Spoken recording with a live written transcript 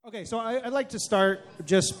Okay, so I'd like to start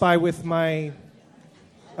just with my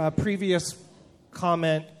previous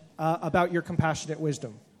comment about your compassionate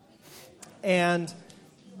wisdom. And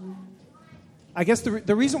I guess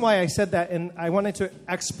the reason why I said that, and I wanted to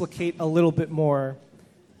explicate a little bit more,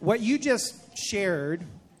 what you just shared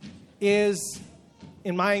is,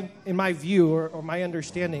 in my view or my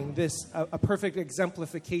understanding, a perfect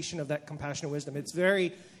exemplification of that compassionate wisdom. It's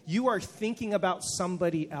you are thinking about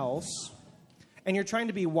somebody else, and you're trying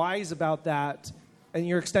to be wise about that, and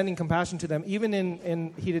you're extending compassion to them, even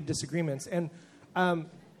in heated disagreements. And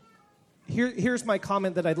here's my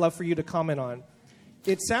comment that I'd love for you to comment on.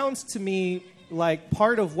 It sounds to me like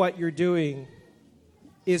part of what you're doing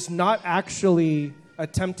is not actually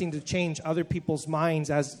attempting to change other people's minds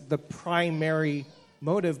as the primary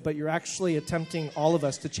motive, but you're actually attempting, all of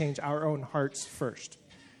us, to change our own hearts first.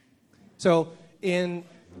 And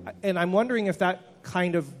I'm wondering if that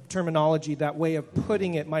kind of terminology, that way of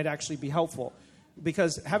putting it, might actually be helpful.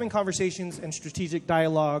 Because having conversations and strategic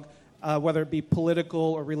dialogue, whether it be political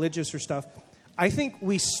or religious or stuff, I think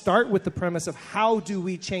we start with the premise of how do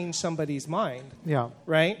we change somebody's mind? Yeah.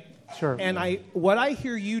 Right? Sure. And what I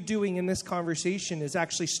hear you doing in this conversation is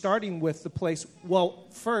actually starting with the place, well,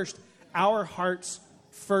 first, our hearts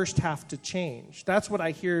first have to change. That's what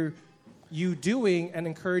I hear you doing and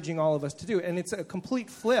encouraging all of us to do. And it's a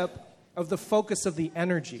complete flip of the focus of the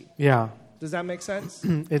energy. Yeah. Does that make sense?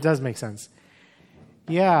 It does make sense.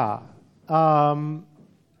 Yeah. No,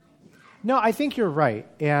 I think you're right.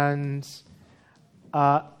 And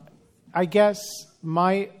I guess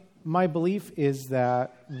my belief is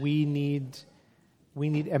that we need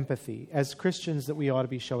empathy. As Christians, that we ought to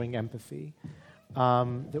be showing empathy.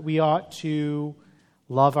 That we ought to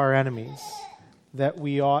love our enemies. That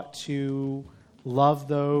we ought to love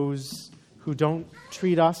those who don't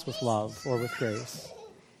treat us with love or with grace.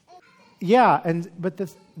 Yeah, but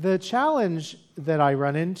the challenge that I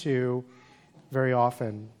run into very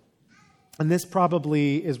often, and this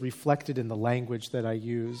probably is reflected in the language that I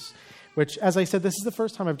use, which, as I said, this is the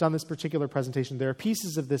first time I've done this particular presentation. There are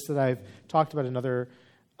pieces of this that I've talked about at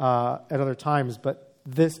other times, but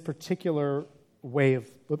this particular way of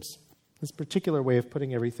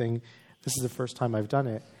putting everything, this is the first time I've done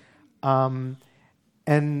it.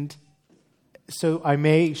 And so I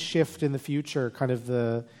may shift in the future kind of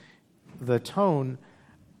the tone.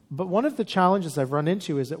 But one of the challenges I've run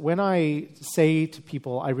into is that when I say to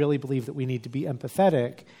people, I really believe that we need to be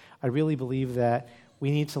empathetic, I really believe that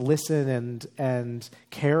we need to listen and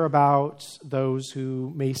care about those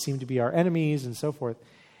who may seem to be our enemies and so forth.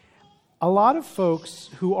 A lot of folks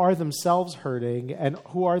who are themselves hurting and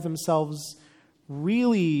who are themselves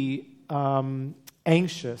really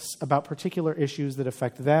anxious about particular issues that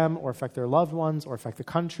affect them or affect their loved ones or affect the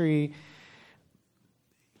country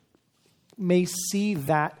may see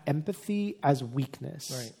that empathy as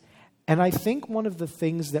weakness. Right. And I think one of the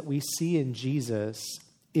things that we see in Jesus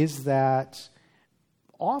is that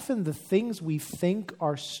often the things we think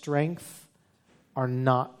are strength are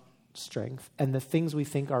not strength, and the things we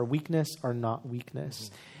think are weakness are not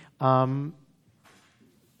weakness. Mm-hmm.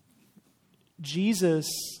 Jesus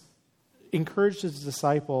encouraged his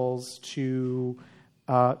disciples to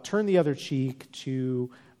turn the other cheek, to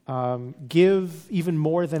give even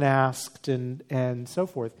more than asked, and so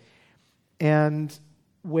forth. And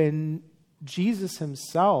when Jesus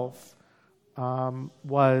himself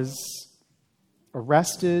was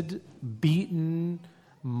arrested, beaten,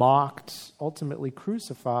 mocked, ultimately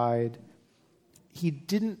crucified, he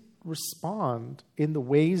didn't respond in the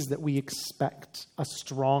ways that we expect a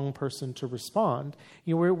strong person to respond.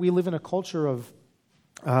 We live in a culture of,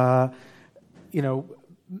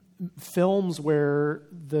 films where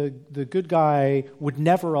the good guy would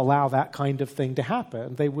never allow that kind of thing to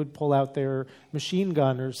happen. They would pull out their machine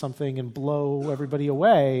gun or something and blow everybody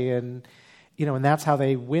away, and that's how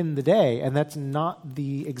they win the day. And that's not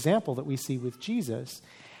the example that we see with Jesus.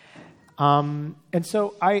 And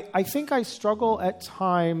so I think I struggle at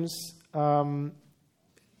times to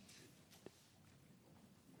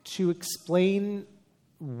explain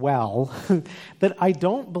well that I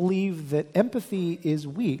don't believe that empathy is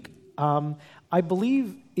weak. I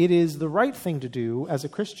believe it is the right thing to do as a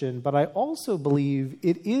Christian, but I also believe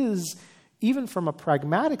it is, even from a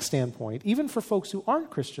pragmatic standpoint, even for folks who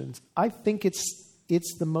aren't Christians, I think it's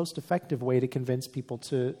the most effective way to convince people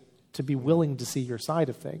to be willing to see your side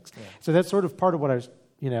of things. Yeah. So that's sort of part of what I was,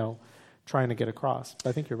 trying to get across. But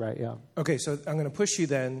I think you're right, yeah. Okay, so I'm going to push you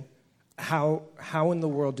then. How in the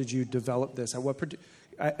world did you develop this?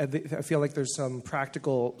 I feel like there's some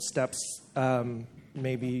practical steps,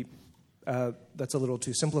 maybe that's a little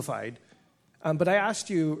too simplified. But I asked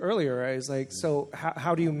you earlier, I was like, so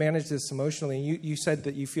how do you manage this emotionally? And you said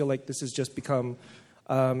that you feel like this has just become,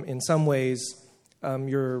 in some ways,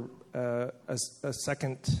 you're a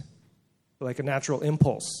second, like a natural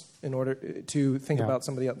impulse in order to think about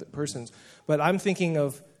some of the other persons. But I'm thinking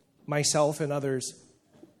of myself and others.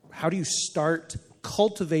 How do you start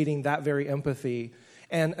cultivating that very empathy?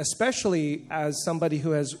 And especially as somebody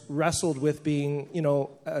who has wrestled with being,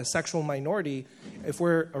 a sexual minority, if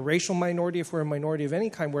we're a racial minority, if we're a minority of any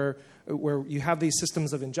kind, where you have these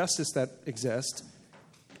systems of injustice that exist,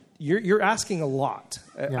 you're asking a lot,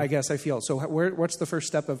 I guess I feel. So what's the first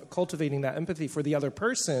step of cultivating that empathy for the other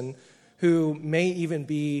person who may even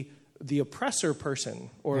be the oppressor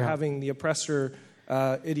person or having the oppressor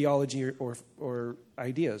ideology or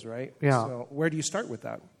ideas, right? Yeah. So where do you start with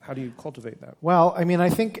that? How do you cultivate that? Well, I mean, I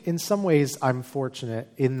think in some ways I'm fortunate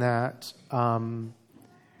in that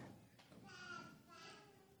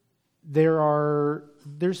there are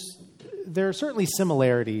certainly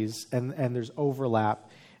similarities and there's overlap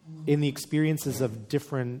in the experiences of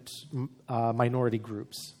different minority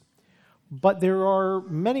groups. But there are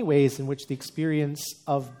many ways in which the experience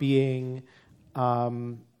of being,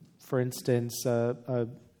 for instance, a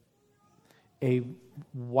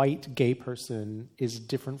white gay person is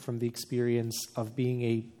different from the experience of being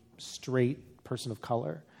a straight person of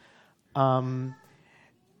color. I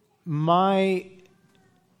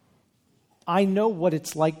know what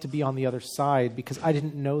it's like to be on the other side because I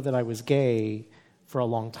didn't know that I was gay for a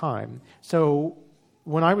long time. So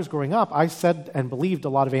when I was growing up, I said and believed a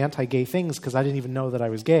lot of anti-gay things because I didn't even know that I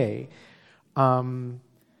was gay.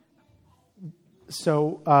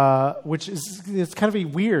 Which is it's kind of a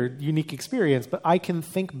weird, unique experience, but I can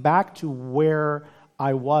think back to where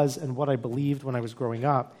I was and what I believed when I was growing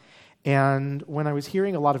up. And when I was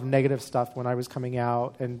hearing a lot of negative stuff when I was coming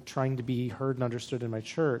out and trying to be heard and understood in my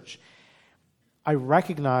church, I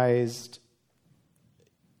recognized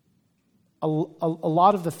a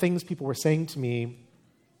lot of the things people were saying to me,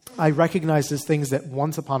 I recognized as things that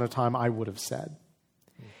once upon a time I would have said.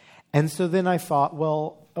 And so then I thought,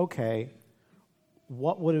 well, okay,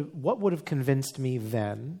 what would have convinced me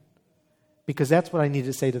then? Because that's what I need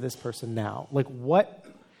to say to this person now. Like what,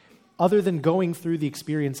 other than going through the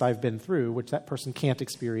experience I've been through, which that person can't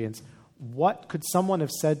experience, what could someone have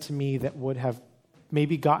said to me that would have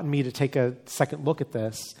maybe gotten me to take a second look at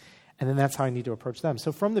this? And then that's how I need to approach them.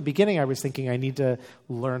 So from the beginning, I was thinking I need to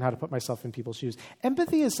learn how to put myself in people's shoes.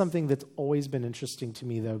 Empathy is something that's always been interesting to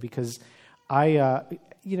me, though, because I,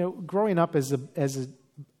 growing up as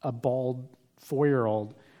a bald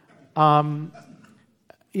 4-year-old,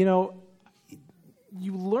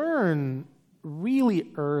 you learn really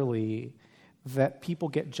early that people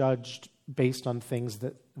get judged based on things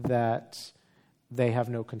that they have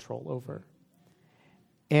no control over.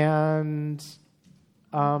 And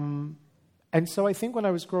so I think when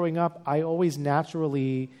I was growing up, I always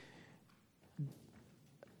naturally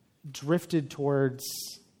drifted towards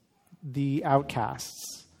the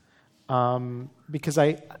outcasts because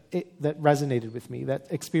that resonated with me, that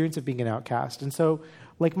experience of being an outcast. And so,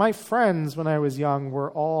 like, my friends when I was young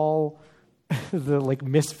were all the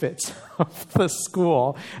misfits of the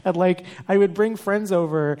school, and I would bring friends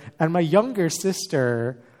over, and my younger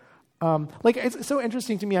sister. It's so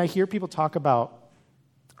interesting to me. I hear people talk about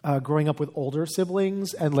growing up with older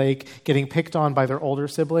siblings and getting picked on by their older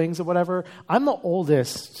siblings or whatever. I'm the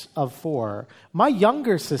oldest of 4. My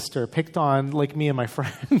younger sister picked on me and my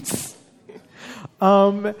friends,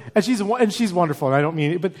 and she's wonderful. And I don't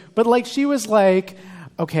mean it, but she was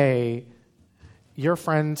okay, your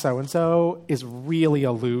friend so and so is really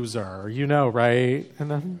a loser, right?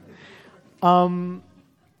 And then.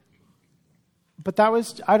 But that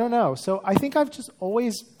was, I don't know. So I think I've just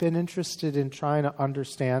always been interested in trying to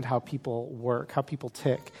understand how people work, how people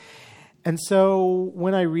tick. And so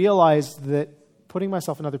when I realized that putting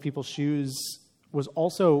myself in other people's shoes was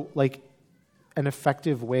also an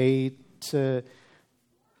effective way to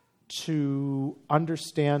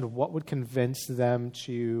understand what would convince them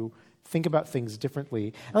to think about things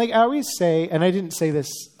differently. And I always say, and I didn't say this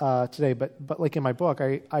today, but in my book,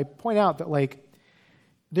 I point out that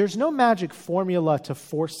there's no magic formula to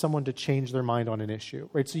force someone to change their mind on an issue,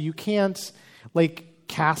 right? So you can't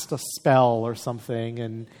cast a spell or something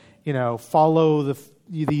and follow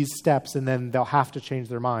these steps and then they'll have to change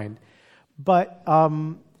their mind. But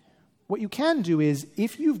what you can do is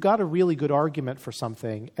if you've got a really good argument for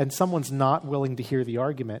something and someone's not willing to hear the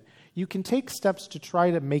argument, you can take steps to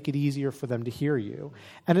try to make it easier for them to hear you.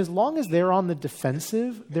 And as long as they're on the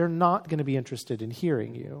defensive, they're not going to be interested in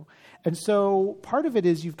hearing you. And so part of it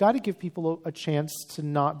is you've got to give people a chance to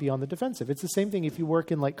not be on the defensive. It's the same thing if you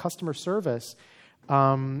work in like customer service.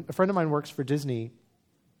 A friend of mine works for Disney.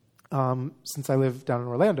 Since I live down in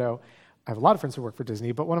Orlando, I have a lot of friends who work for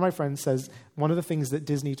Disney, but one of my friends says one of the things that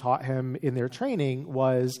Disney taught him in their training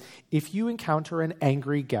was if you encounter an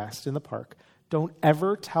angry guest in the park, don't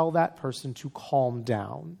ever tell that person to calm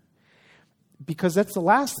down, because that's the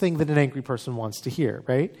last thing that an angry person wants to hear,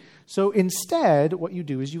 right? So instead, what you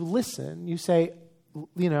do is you listen. You say,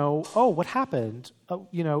 oh, what happened? Oh,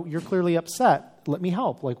 you're clearly upset. Let me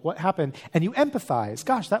help. Like, what happened? And you empathize.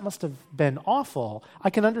 Gosh, that must have been awful. I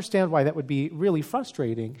can understand why that would be really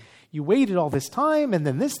frustrating. You waited all this time, and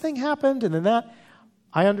then this thing happened, and then that.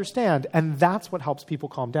 I understand. And that's what helps people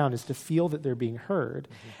calm down, is to feel that they're being heard.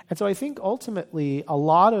 Mm-hmm. And so I think ultimately a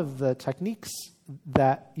lot of the techniques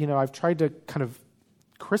that, I've tried to kind of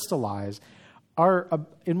crystallize are,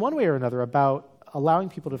 in one way or another, about allowing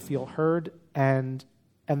people to feel heard and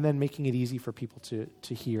then making it easy for people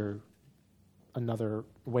to hear another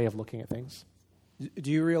way of looking at things.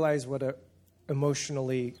 Do you realize what a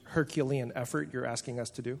emotionally Herculean effort you're asking us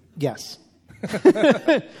to do? Yes.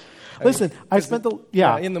 Listen, I spent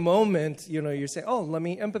in the moment, you're saying, oh, let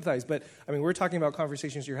me empathize. But, we're talking about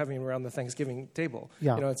conversations you're having around the Thanksgiving table.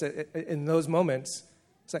 Yeah. It's in those moments,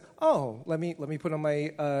 it's like, oh, let me put on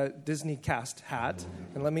my Disney cast hat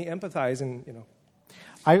and let me empathize and,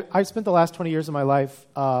 I've spent the last 20 years of my life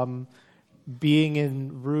being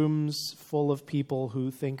in rooms full of people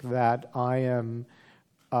who think that I am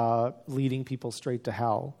leading people straight to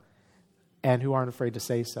hell and who aren't afraid to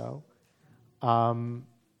say so. And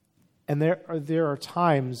there are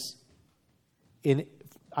times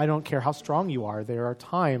I don't care how strong you are, there are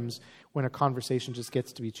times when a conversation just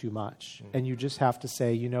gets to be too much. And you just have to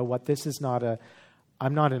say, you know what,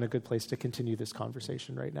 I'm not in a good place to continue this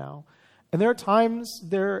conversation right now. And there are times,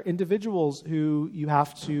 there are individuals who you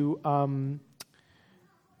have to,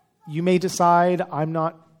 you may decide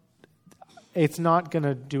it's not going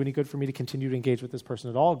to do any good for me to continue to engage with this person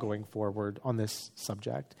at all going forward on this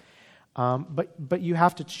subject. But you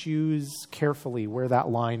have to choose carefully where that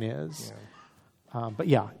line is.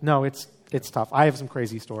 Yeah. It's tough. I have some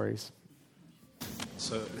crazy stories.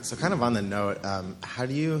 So kind of on the note, how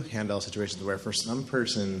do you handle situations where for some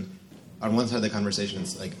person, on one side of the conversation,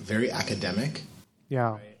 it's like very academic.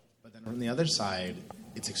 Yeah. Right? But then on the other side,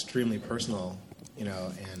 it's extremely personal,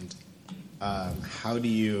 and how do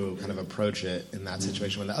you kind of approach it in that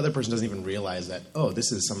situation when the other person doesn't even realize that, oh,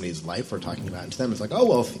 this is somebody's life we're talking about. And to them, it's like, oh,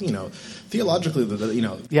 well, theologically, to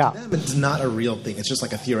them, it's not a real thing. It's just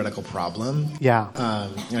like a theoretical problem. Yeah.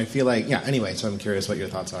 And I feel like, anyway, so I'm curious what your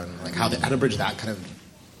thoughts are on like how to bridge that kind of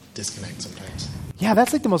disconnect sometimes. Yeah,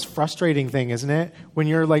 that's like the most frustrating thing, isn't it? When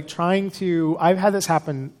you're like trying to, I've had this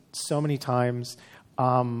happen so many times,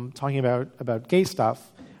 talking about gay stuff,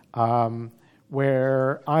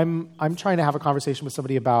 where I'm trying to have a conversation with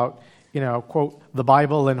somebody about, quote, the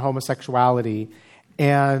Bible and homosexuality.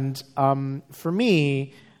 And for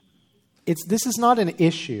me, this is not an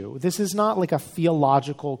issue. This is not like a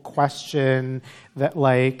theological question that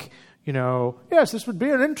yes, this would be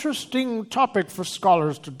an interesting topic for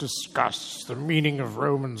scholars to discuss, the meaning of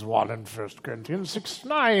Romans 1 and 1 Corinthians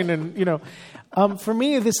 6:9. And, for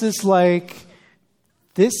me, this is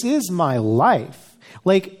my life.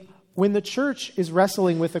 Like, when the church is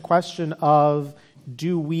wrestling with the question of,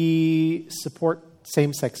 do we support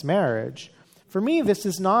same-sex marriage, for me, this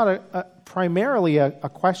is not primarily a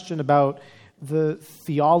question about the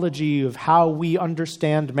theology of how we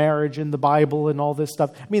understand marriage in the Bible and all this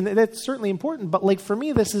stuff. That's certainly important, but for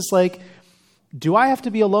me, this is do I have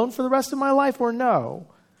to be alone for the rest of my life or no?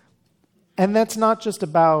 And that's not just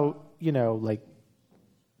about,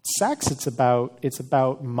 sex. It's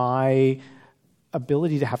about my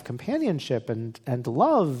ability to have companionship and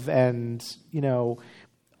love and,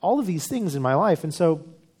 all of these things in my life. And so,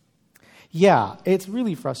 yeah, it's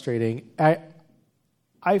really frustrating.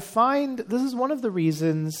 I find this is one of the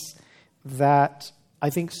reasons that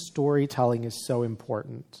I think storytelling is so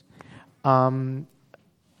important.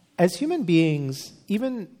 As human beings,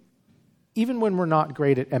 even when we're not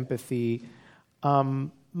great at empathy,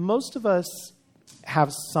 most of us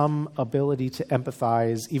have some ability to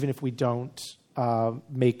empathize, even if we don't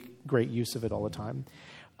make great use of it all the time.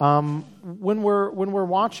 When we're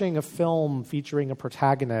watching a film featuring a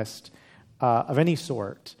protagonist of any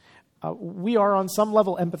sort, we are on some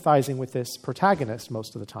level empathizing with this protagonist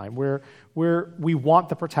most of the time. We want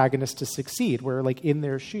the protagonist to succeed. We're in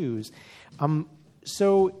their shoes.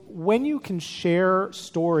 so when you can share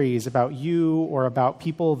stories about you or about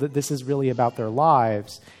people that this is really about their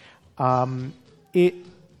lives, it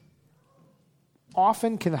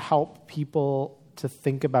often can help people to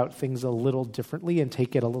think about things a little differently and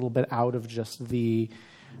take it a little bit out of just the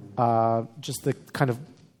kind of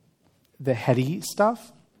the heady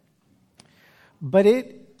stuff. But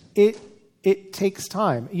it takes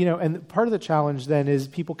time, and part of the challenge then is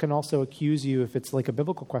people can also accuse you, if it's like a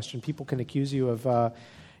biblical question, people can accuse you of,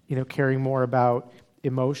 caring more about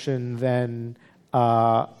emotion than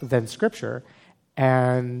Scripture.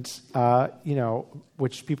 And,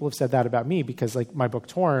 which people have said that about me because, like, my book,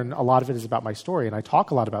 Torn, a lot of it is about my story, and I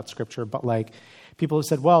talk a lot about Scripture, but, like, people have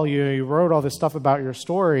said, well, you wrote all this stuff about your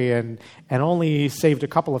story and only saved a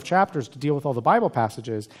couple of chapters to deal with all the Bible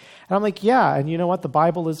passages. And I'm like, yeah, and you know what? The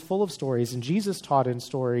Bible is full of stories, and Jesus taught in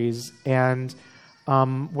stories. And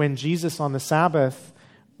when Jesus on the Sabbath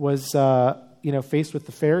was faced with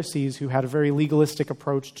the Pharisees who had a very legalistic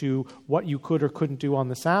approach to what you could or couldn't do on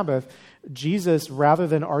the Sabbath, Jesus, rather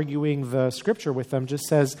than arguing the Scripture with them, just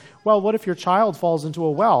says, well, what if your child falls into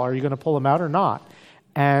a well? Are you going to pull him out or not?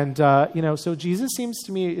 And, so Jesus seems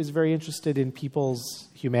to me is very interested in people's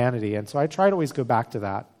humanity. And so I try to always go back to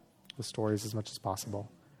that with stories as much as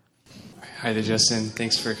possible. Hi there, Justin.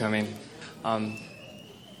 Thanks for coming.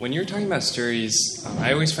 When you're talking about stories,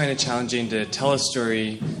 I always find it challenging to tell a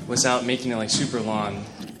story without making it, super long.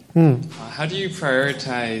 How do you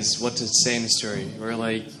prioritize what to say in the story? Or,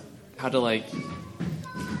 how to,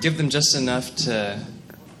 give them just enough to...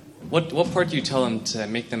 What part do you tell them to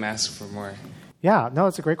make them ask for more? Yeah, no,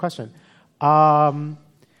 that's a great question. I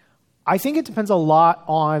think it depends a lot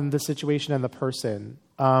on the situation and the person.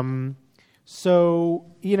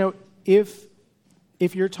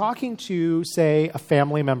 If you're talking to, say, a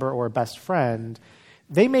family member or a best friend,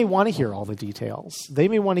 they may want to hear all the details. They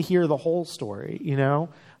may want to hear the whole story,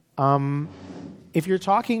 If you're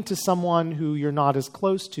talking to someone who you're not as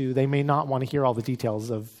close to, they may not want to hear all the details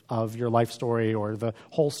of your life story or the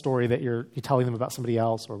whole story that you're telling them about somebody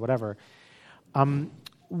else or whatever.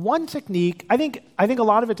 One technique, I think a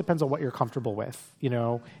lot of it depends on what you're comfortable with,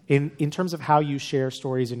 in terms of how you share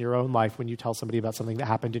stories in your own life when you tell somebody about something that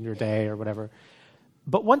happened in your day or whatever.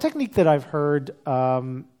 But one technique that I've heard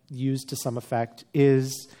used to some effect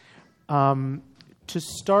is to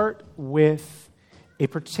start with a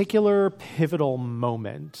particular pivotal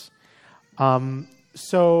moment.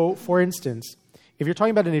 So, for instance, if you're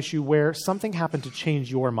talking about an issue where something happened to change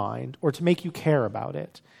your mind or to make you care about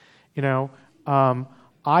it,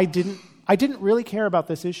 I didn't really care about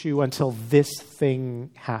this issue until this thing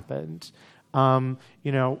happened. When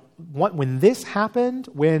this happened,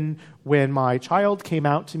 when my child came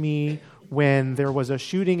out to me, when there was a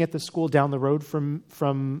shooting at the school down the road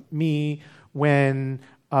from me, when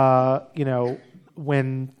September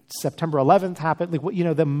 11th happened,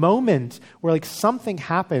 the moment where something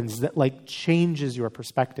happens that changes your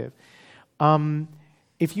perspective.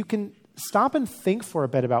 If you can stop and think for a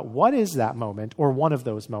bit about what is that moment or one of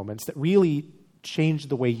those moments that really changed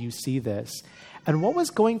the way you see this, and what was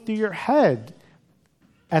going through your head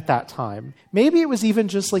at that time. Maybe it was even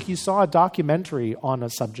just you saw a documentary on a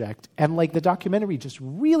subject and the documentary just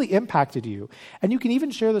really impacted you. And you can even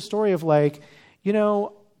share the story of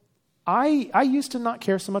I used to not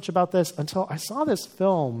care so much about this until I saw this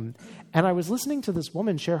film and I was listening to this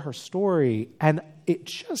woman share her story, and it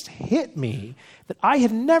just hit me that I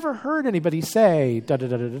had never heard anybody say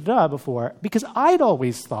da-da-da-da-da before, because I'd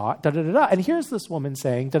always thought da-da-da-da, and here's this woman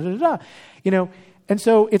saying da-da-da-da, and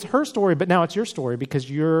so it's her story, but now it's your story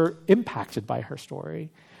because you're impacted by her story.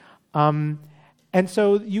 And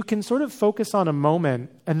so you can sort of focus on a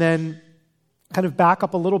moment and then kind of back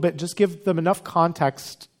up a little bit, just give them enough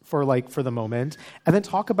context for the moment, and then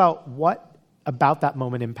talk about what about that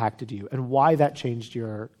moment impacted you and why that changed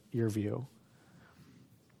your view.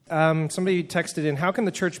 Somebody texted in, how can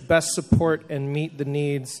the church best support and meet the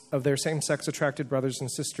needs of their same-sex attracted brothers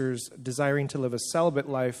and sisters desiring to live a celibate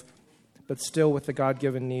life, but still with the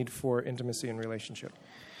God-given need for intimacy and relationship?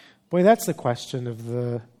 Boy, that's the question of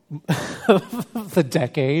the the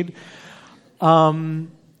decade.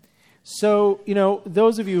 So,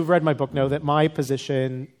 those of you who've read my book know that my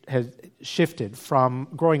position has shifted from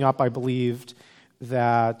growing up, I believed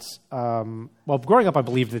that, growing up, I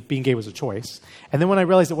believed that being gay was a choice. And then when I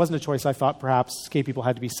realized it wasn't a choice, I thought perhaps gay people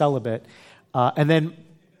had to be celibate. And then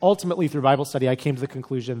ultimately, through Bible study, I came to the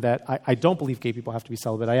conclusion that I don't believe gay people have to be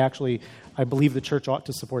celibate. I believe the church ought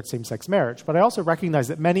to support same-sex marriage. But I also recognize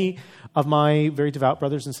that many of my very devout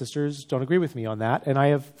brothers and sisters don't agree with me on that. And I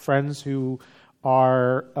have friends who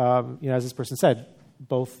are, as this person said,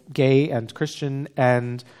 both gay and Christian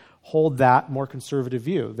and hold that more conservative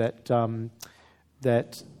view that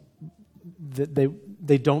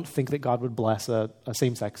they don't think that God would bless a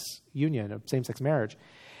same-sex union, a same-sex marriage.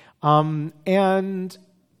 And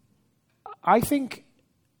I think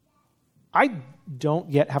I don't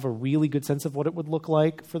yet have a really good sense of what it would look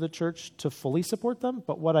like for the church to fully support them.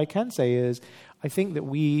 But what I can say is I think that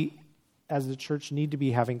we, as the church, need to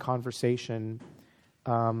be having conversation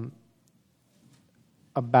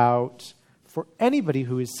about, for anybody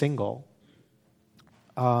who is single,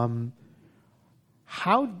 how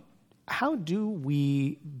do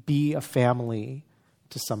we be a family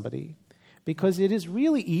to somebody? Because it is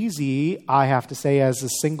really easy, I have to say, as a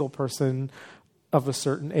single person of a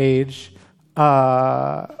certain age,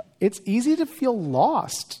 it's easy to feel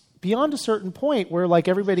lost beyond a certain point where like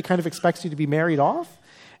everybody kind of expects you to be married off.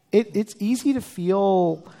 It's easy to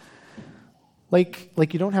feel like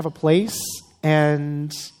you don't have a place,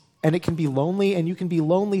 and it can be lonely, and you can be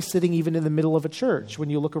lonely sitting even in the middle of a church when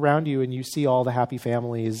you look around you and you see all the happy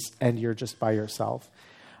families and you're just by yourself.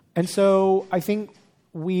 And so I think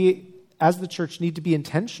we, as the church, need to be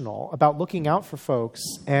intentional about looking out for folks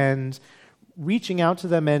and reaching out to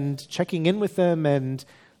them and checking in with them and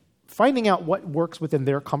finding out what works within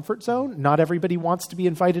their comfort zone. Not everybody wants to be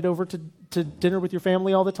invited over to dinner with your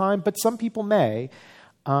family all the time, but some people may.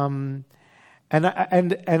 And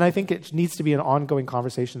I think it needs to be an ongoing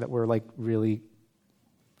conversation that we're like really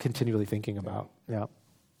continually thinking about. Yeah.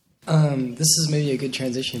 This is maybe a good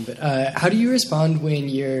transition, but how do you respond when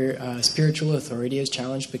your spiritual authority is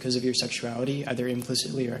challenged because of your sexuality, either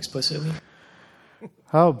implicitly or explicitly?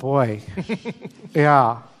 Oh boy,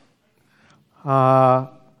 yeah.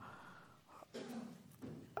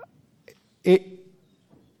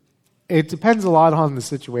 It depends a lot on the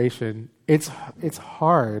situation. It's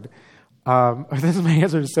hard. This is my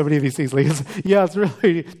answer to so many of these things. Like, it's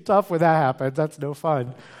really tough when that happens. That's no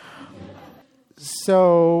fun.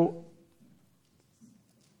 So,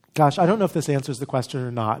 gosh, I don't know if this answers the question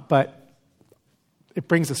or not, but it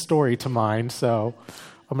brings a story to mind, so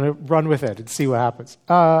I'm going to run with it and see what happens.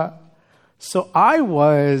 So I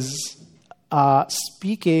was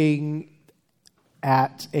speaking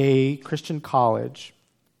at a Christian college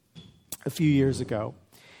a few years ago,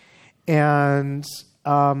 and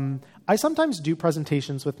I sometimes do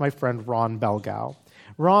presentations with my friend Ron Belgau.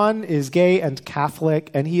 Ron is gay and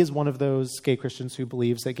Catholic, and he is one of those gay Christians who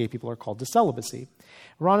believes that gay people are called to celibacy.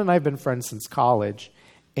 Ron and I have been friends since college,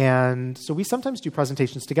 and so we sometimes do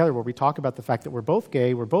presentations together where we talk about the fact that we're both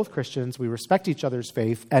gay, we're both Christians, we respect each other's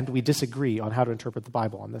faith, and we disagree on how to interpret the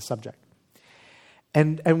Bible on this subject.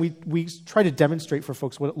 And we try to demonstrate for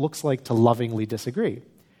folks what it looks like to lovingly disagree.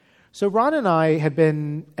 So Ron and I had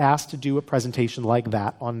been asked to do a presentation like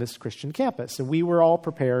that on this Christian campus, and we were all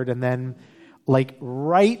prepared, and then like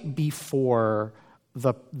right before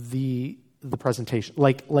the presentation,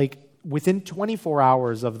 like within 24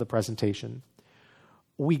 hours of the presentation,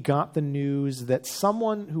 we got the news that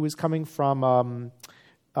someone who was coming from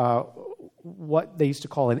what they used to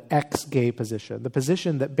call an ex-gay position, the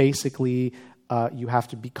position that basically you have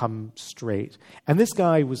to become straight. And this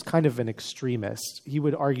guy was kind of an extremist. He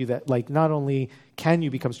would argue that like not only can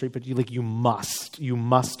you become straight, but you must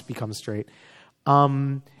become straight.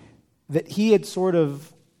 That he had sort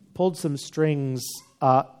of pulled some strings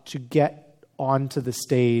to get onto the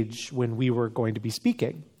stage when we were going to be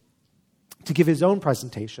speaking, to give his own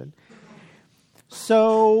presentation.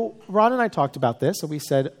 So Ron and I talked about this, and we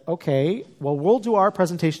said, okay, well, we'll do our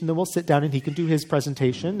presentation, then we'll sit down and he can do his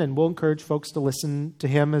presentation, and we'll encourage folks to listen to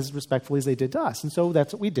him as respectfully as they did to us. And so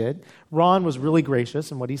that's what we did. Ron was really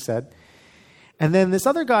gracious in what he said. And then this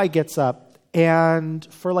other guy gets up, and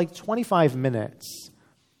for like 25 minutes,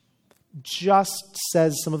 just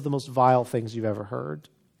says some of the most vile things you've ever heard.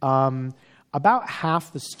 About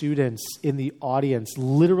half the students in the audience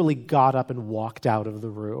literally got up and walked out of the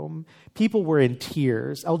room. People were in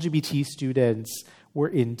tears. LGBT students were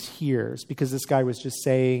in tears because this guy was just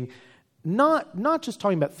saying, not just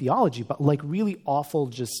talking about theology, but like really awful,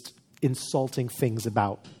 just insulting things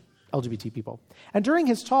about LGBT people. And during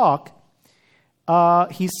his talk,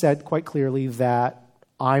 he said quite clearly that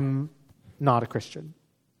I'm not a Christian.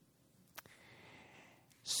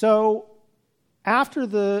 So after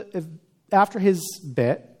his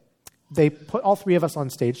bit, they put all three of us on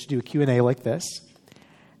stage to do a Q&A like this.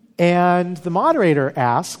 And the moderator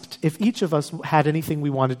asked if each of us had anything we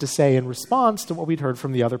wanted to say in response to what we'd heard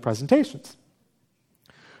from the other presentations.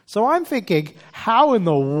 So I'm thinking, how in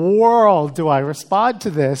the world do I respond to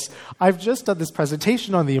this? I've just done this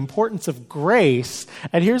presentation on the importance of grace,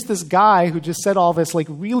 and here's this guy who just said all this like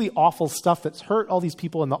really awful stuff that's hurt all these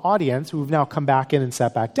people in the audience who have now come back in and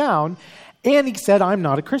sat back down. And he said, I'm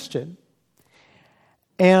not a Christian.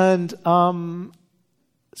 And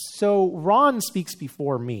so Ron speaks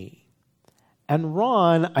before me. And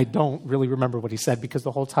Ron, I don't really remember what he said because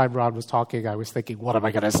the whole time Ron was talking, I was thinking, what am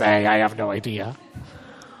I going to say? I have no idea.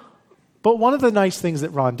 But one of the nice things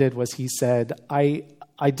that Ron did was he said, I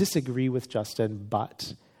disagree with Justin,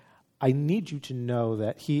 but I need you to know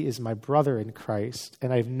that he is my brother in Christ,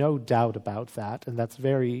 and I have no doubt about that. And that's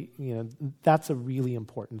that's a really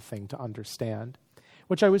important thing to understand,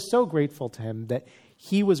 which I was so grateful to him that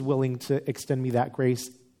he was willing to extend me that grace,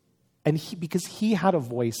 and because he had a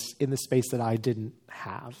voice in the space that I didn't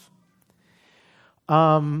have.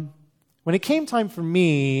 When it came time for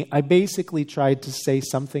me, I basically tried to say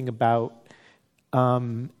something about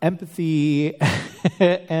empathy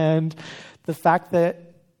and the fact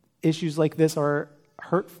that issues like this are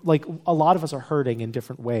hurt, like a lot of us are hurting in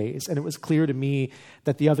different ways. And it was clear to me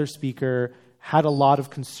that the other speaker had a lot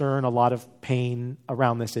of concern, a lot of pain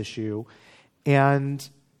around this issue. And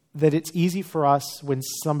that it's easy for us when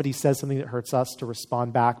somebody says something that hurts us to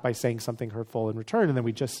respond back by saying something hurtful in return. And then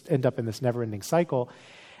we just end up in this never-ending cycle.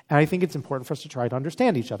 And I think it's important for us to try to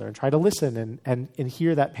understand each other and try to listen and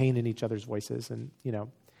hear that pain in each other's voices. And,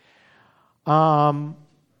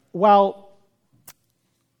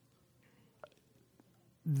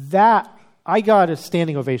 that I got a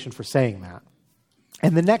standing ovation for saying that.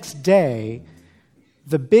 And the next day,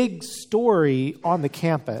 the big story on the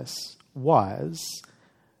campus was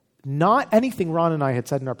not anything Ron and I had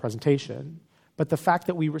said in our presentation, but the fact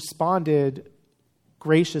that we responded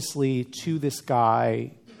graciously to this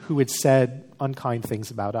guy who had said unkind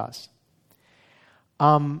things about us.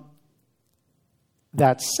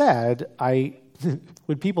 That said,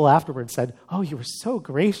 when people afterwards said, "Oh, you were so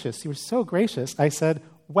gracious, I said,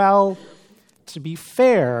 well, to be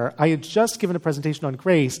fair, I had just given a presentation on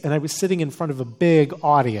grace, and I was sitting in front of a big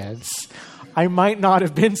audience. I might not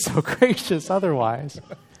have been so gracious otherwise.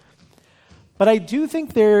 But I do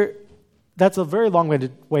think that's a very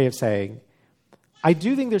long-winded way of saying, I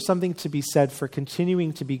do think there's something to be said for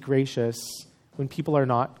continuing to be gracious when people are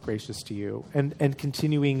not gracious to you, and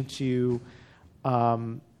continuing to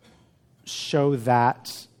show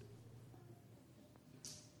that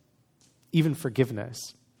even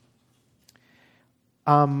forgiveness.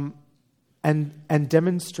 And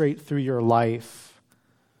demonstrate through your life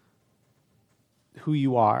who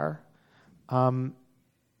you are.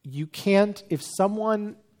 You can't, if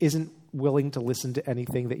someone isn't willing to listen to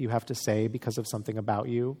anything that you have to say because of something about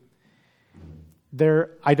you,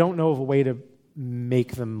 I don't know of a way to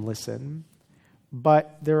make them listen,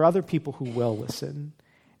 but there are other people who will listen.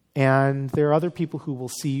 And there are other people who will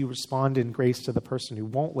see you respond in grace to the person who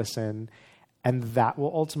won't listen, and that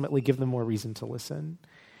will ultimately give them more reason to listen.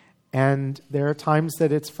 And there are times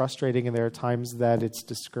that it's frustrating, and there are times that it's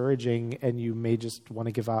discouraging, and you may just want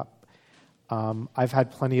to give up. I've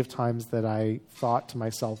had plenty of times that I thought to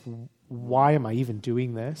myself, why am I even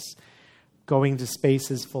doing this? Going to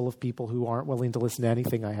spaces full of people who aren't willing to listen to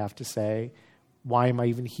anything I have to say. Why am I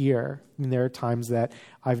even here? I mean, there are times that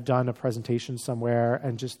I've done a presentation somewhere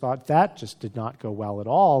and just thought that just did not go well at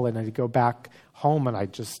all. And I go back home and I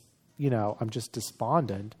just, I'm just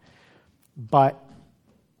despondent. But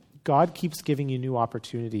God keeps giving you new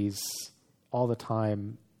opportunities all the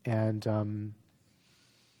time. And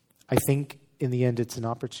I think in the end, it's an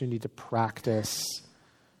opportunity to practice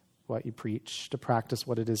what you preach, to practice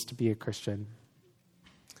what it is to be a Christian.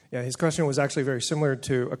 Yeah, his question was actually very similar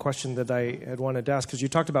to a question that I had wanted to ask, because you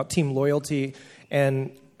talked about team loyalty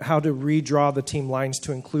and how to redraw the team lines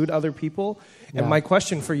to include other people. Yeah. And my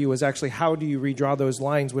question for you was actually, how do you redraw those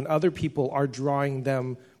lines when other people are drawing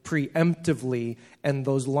them preemptively and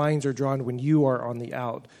those lines are drawn when you are on the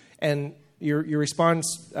out? And your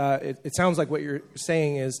response, it sounds like what you're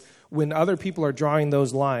saying is when other people are drawing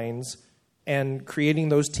those lines and creating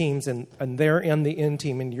those teams and they're in the in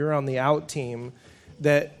team and you're on the out team,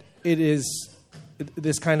 that it is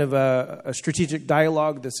this kind of a strategic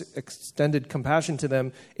dialogue, this extended compassion to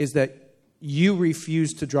them, is that you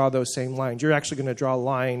refuse to draw those same lines. You're actually going to draw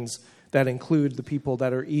lines that include the people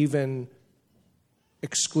that are even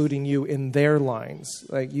excluding you in their lines.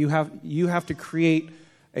 Like you have to create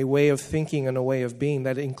a way of thinking and a way of being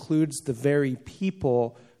that includes the very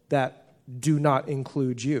people that do not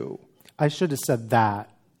include you. I should have said that.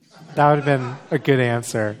 That would have been a good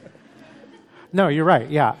answer. No, you're right.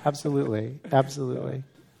 Yeah, absolutely. Absolutely.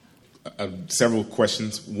 Several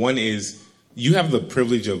questions. One is, you have the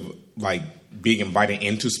privilege of being invited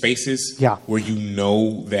into spaces where you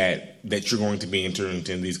know that you're going to be entering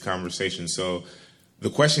into these conversations. So the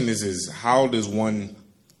question is how does one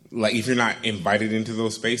like if you're not invited into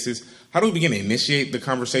those spaces, how do we begin to initiate the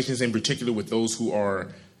conversations, in particular with those who are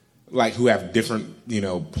like who have different,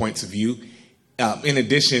 points of view? In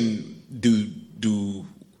addition,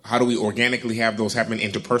 how do we organically have those happen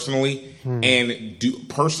interpersonally? And do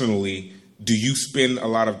you spend a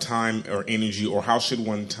lot of time or energy, or how should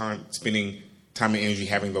one spending time and energy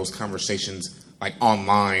having those conversations like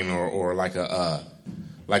online or like a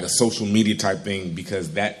social media type thing?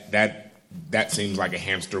 Because that seems like a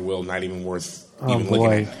hamster wheel, not even worth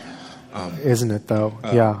looking at. Isn't it though?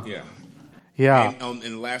 Yeah. And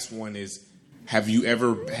the last one is, have you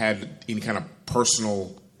ever had any kind of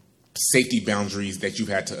personal safety boundaries that you've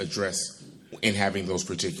had to address in having those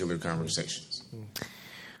particular conversations?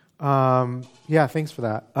 Yeah, thanks for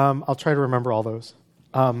that. I'll try to remember all those.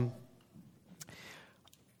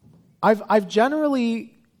 I've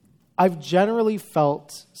generally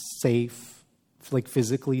felt safe, like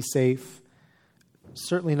physically safe.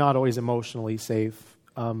 Certainly not always emotionally safe,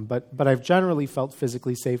 but I've generally felt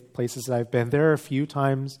physically safe places that I've been. There are a few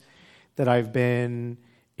times that I've been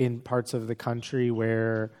in parts of the country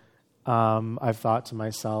where I've thought to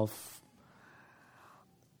myself,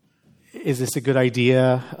 is this a good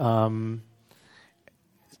idea?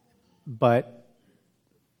 But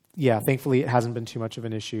yeah, thankfully it hasn't been too much of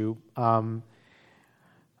an issue. I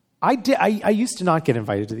used to not get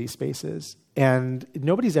invited to these spaces, and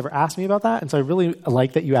nobody's ever asked me about that, and so I really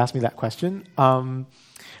like that you asked me that question. I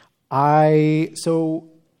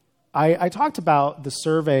talked about the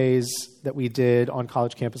surveys that we did on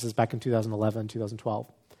college campuses back in 2011,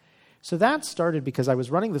 2012. So that started because I was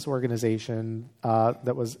running this organization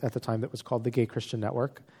that was at the time that was called the Gay Christian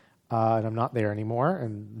Network, and I'm not there anymore,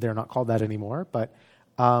 and they're not called that anymore. But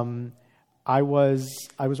I was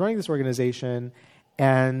running this organization,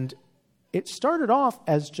 and it started off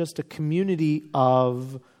as just a community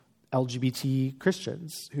of LGBT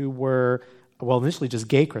Christians who were, well, initially just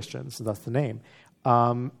gay Christians, so that's the name.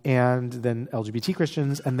 And then LGBT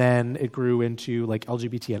Christians, and then it grew into like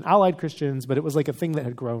LGBT and allied Christians, but it was like a thing that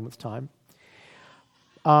had grown with time.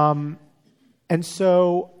 And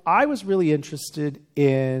so I was really interested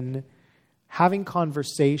in having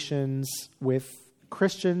conversations with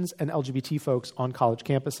Christians and LGBT folks on college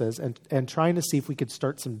campuses and trying to see if we could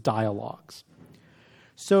start some dialogues.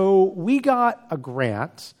 So we got a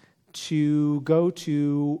grant to go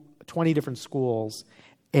to 20 different schools.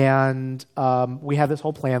 And we had this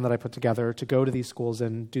whole plan that I put together to go to these schools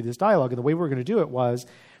and do this dialogue. And the way we were going to do it was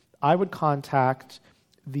I would contact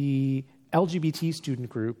the LGBT student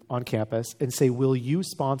group on campus and say, will you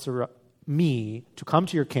sponsor me to come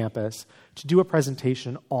to your campus to do a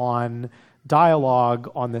presentation on dialogue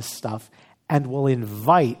on this stuff, and we'll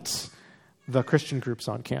invite the Christian groups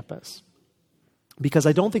on campus. Because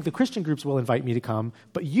I don't think the Christian groups will invite me to come,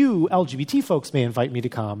 but you, LGBT folks, may invite me to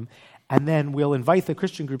come. And then we'll invite the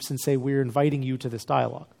Christian groups and say, we're inviting you to this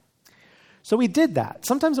dialogue. So we did that.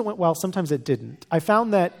 Sometimes it went well, sometimes it didn't. I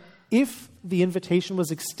found that if the invitation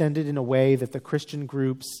was extended in a way that the Christian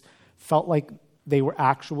groups felt like they were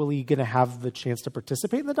actually going to have the chance to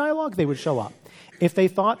participate in the dialogue, they would show up. If they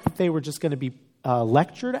thought that they were just going to be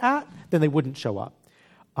lectured at, then they wouldn't show up.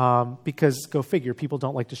 Because, go figure, people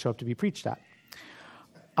don't like to show up to be preached at.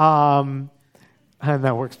 And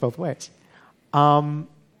that works both ways.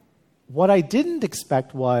 What I didn't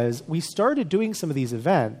expect was we started doing some of these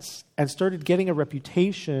events and started getting a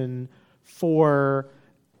reputation for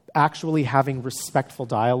actually having respectful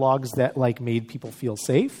dialogues that like made people feel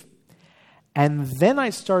safe. And then I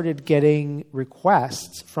started getting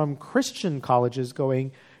requests from Christian colleges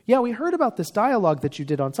going, yeah, we heard about this dialogue that you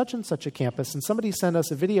did on such and such a campus, and somebody sent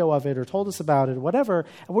us a video of it or told us about it or whatever,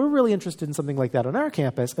 and we're really interested in something like that on our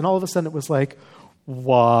campus. And all of a sudden it was like,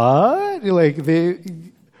 what?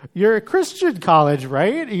 You're a Christian college,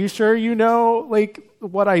 right? Are you sure you know like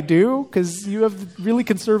what I do? Because you have really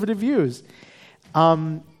conservative views.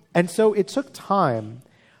 And so it took time.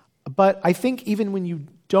 But I think even when you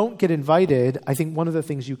don't get invited, I think one of the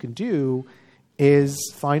things you can do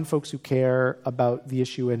is find folks who care about the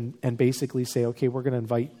issue and basically say, okay, we're going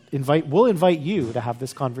to we'll invite you to have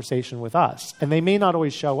this conversation with us. And they may not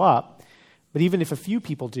always show up, but even if a few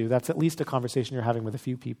people do, that's at least a conversation you're having with a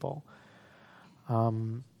few people.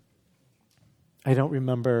 I don't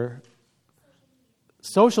remember.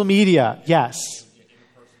 Social media, yes.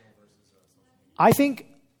 I think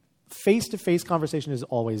face-to-face conversation is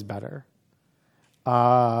always better.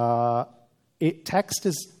 Text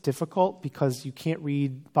is difficult because you can't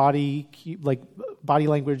read body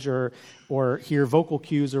language or hear vocal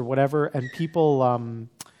cues or whatever, and people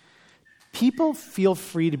feel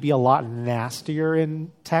free to be a lot nastier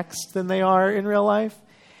in text than they are in real life,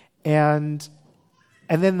 and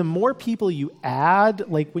And then the more people you add,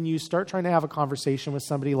 like when you start trying to have a conversation with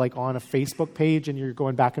somebody like on a Facebook page and you're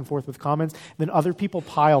going back and forth with comments, then other people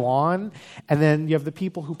pile on. And then you have the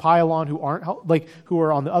people who pile on who aren't who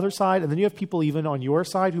are on the other side. And then you have people even on your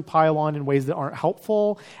side who pile on in ways that aren't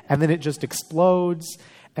helpful. And then it just explodes.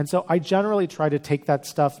 And so I generally try to take that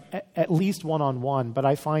stuff at least one-on-one, but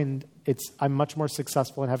I find I'm much more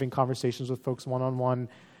successful in having conversations with folks one-on-one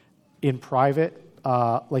in private,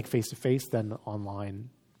 like face-to-face, than online.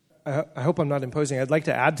 I hope I'm not imposing. I'd like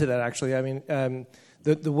to add to that, actually. I mean,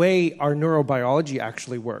 the way our neurobiology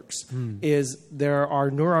actually works is there are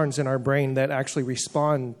neurons in our brain that actually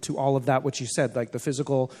respond to all of that, what you said, like the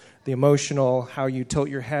physical, the emotional, how you tilt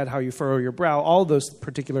your head, how you furrow your brow, all those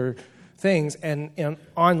particular things. And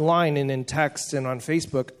online and in text and on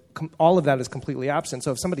Facebook, all of that is completely absent.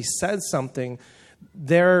 So if somebody says something,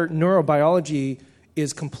 their neurobiology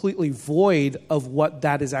is completely void of what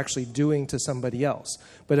that is actually doing to somebody else.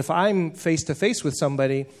 But if I'm face-to-face with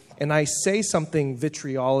somebody and I say something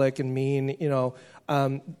vitriolic and mean,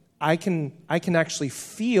 I can actually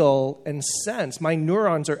feel and sense. My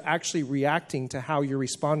neurons are actually reacting to how you're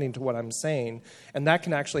responding to what I'm saying. And that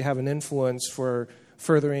can actually have an influence for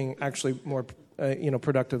furthering actually more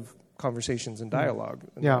productive conversations and dialogue.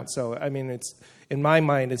 Yeah. So, I mean, it's in my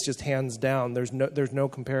mind, it's just hands down. There's no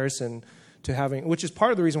comparison to having, which is part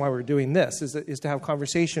of the reason why we're doing this, is to have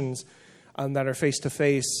conversations that are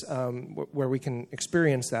face-to-face where we can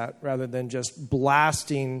experience that rather than just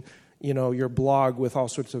blasting, your blog with all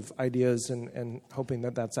sorts of ideas and hoping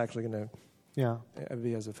that that's actually going to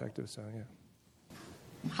be as effective. So, yeah.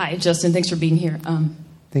 Hi, Justin. Thanks for being here.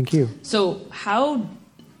 Thank you. So how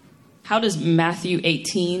does Matthew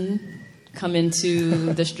 18 come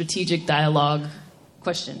into the strategic dialogue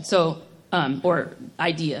question? So, or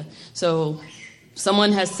idea. So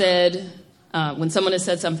someone has said, when someone has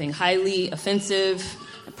said something highly offensive,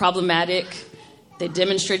 problematic, they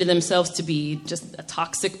demonstrated themselves to be just a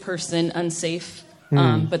toxic person, unsafe,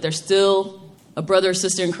 but they're still a brother or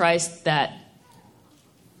sister in Christ that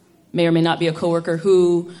may or may not be a coworker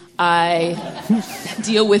who I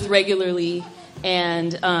deal with regularly,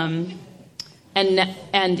 and I,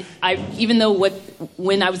 even though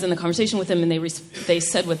when I was in the conversation with them and they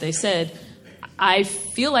said what they said, I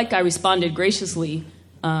feel like I responded graciously,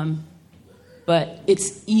 but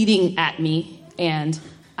it's eating at me, and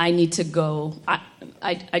I need to go.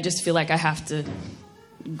 I just feel like I have to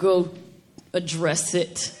go address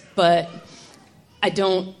it, but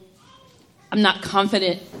I'm not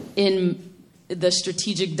confident in the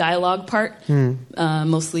strategic dialogue part.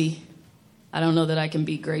 Mostly, I don't know that I can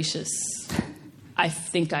be gracious. I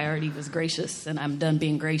think I already was gracious, and I'm done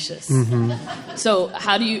being gracious. Mm-hmm. So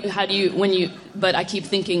how do you, but I keep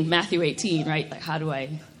thinking Matthew 18, right? Like, how do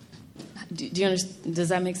you understand? Does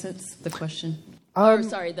that make sense, the question?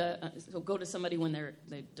 So go to somebody when they're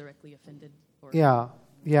directly offended. Yeah.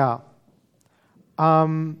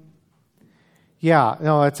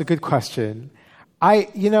 No, that's a good question. I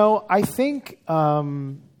think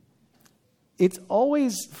it's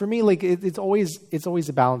always, for me, like it's always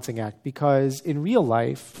a balancing act, because in real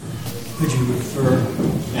life, could you refer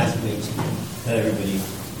Matthew 18 that everybody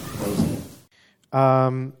knows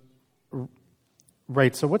it?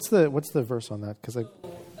 Right. So what's the verse on that? Because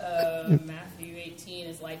Matthew 18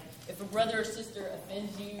 is like, if a brother or sister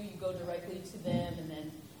offends you, you go directly to them, and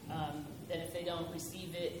then if they don't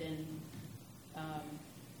receive it, then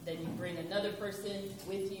you bring another person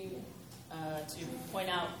with you to point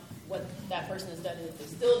out what that person has done. And if they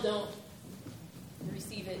still don't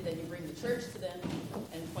receive it, then you bring the church to them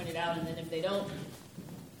and point it out. And then if they don't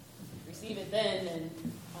receive it then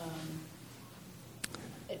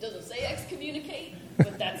it doesn't say excommunicate,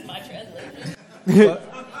 but that's my translation.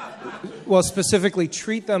 Well, specifically,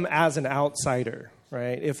 treat them as an outsider,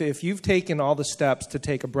 right? If you've taken all the steps to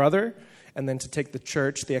take a brother and then to take the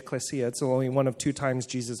church, the ecclesia, it's only one of two times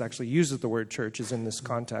Jesus actually uses the word church is in this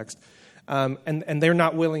context, and they're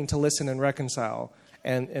not willing to listen and reconcile,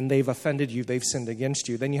 and they've offended you, they've sinned against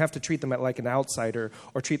you, then you have to treat them like an outsider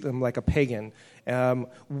or treat them like a pagan,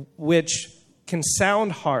 which can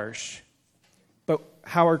sound harsh, but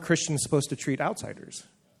how are Christians supposed to treat outsiders?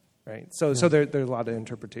 Right, so there's a lot of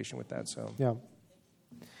interpretation with that. So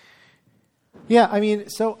yeah. I mean,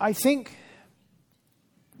 so I think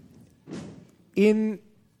in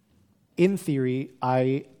theory,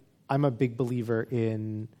 I'm a big believer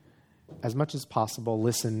in, as much as possible,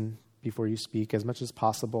 listen before you speak. As much as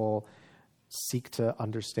possible, seek to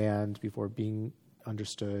understand before being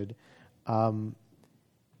understood. The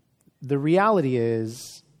reality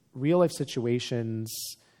is, real life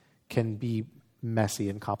situations can be messy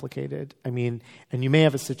and complicated. I mean, and you may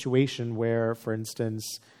have a situation where, for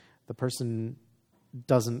instance, the person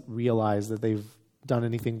doesn't realize that they've done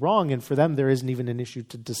anything wrong, and for them there isn't even an issue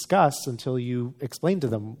to discuss until you explain to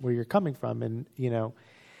them where you're coming from, and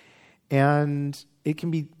and it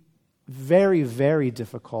can be very, very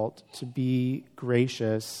difficult to be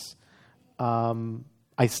gracious.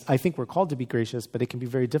 I think we're called to be gracious, but it can be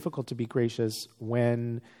very difficult to be gracious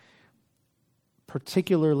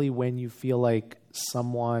particularly when you feel like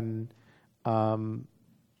someone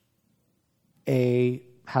A,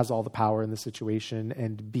 has all the power in the situation,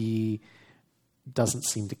 and B, doesn't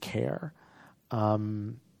seem to care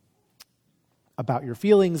about your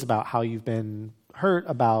feelings, about how you've been hurt,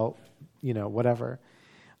 about, whatever.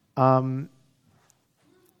 And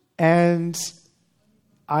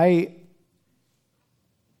I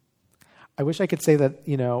wish I could say that,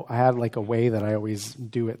 I had like a way that I always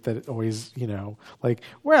do it, that it always,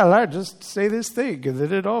 well, I just say this thing and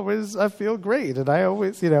then I feel great. And I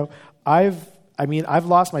always, I've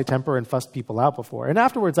lost my temper and fussed people out before. And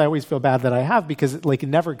afterwards, I always feel bad that I have, because it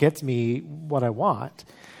never gets me what I want.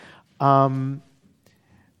 But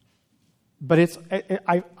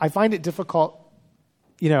I find it difficult,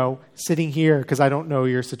 sitting here, because I don't know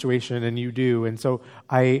your situation and you do. And so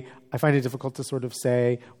I find it difficult to sort of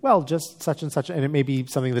say, well, just such and such, and it may be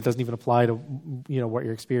something that doesn't even apply to, what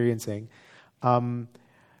you're experiencing. But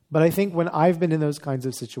I think when I've been in those kinds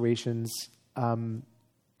of situations,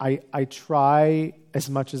 I try as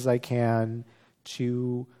much as I can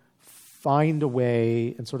to find a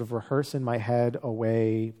way and sort of rehearse in my head a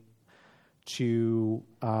way to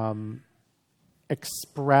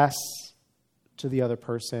express to the other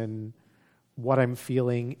person what I'm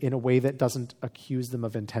feeling in a way that doesn't accuse them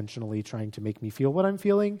of intentionally trying to make me feel what I'm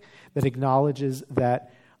feeling, that acknowledges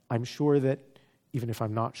that I'm sure that, even if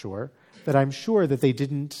I'm not sure, that I'm sure that they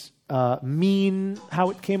didn't mean how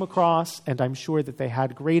it came across, and I'm sure that they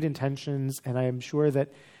had great intentions, and I am sure that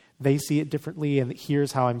they see it differently, and that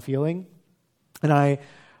here's how I'm feeling. And I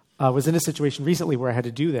was in a situation recently where I had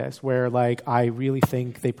to do this, where I really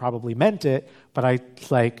think they probably meant it, but I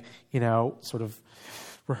sort of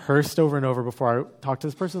rehearsed over and over before I talked to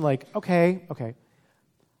this person, okay,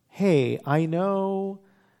 hey, I know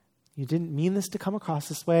you didn't mean this to come across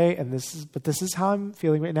this way, but this is how I'm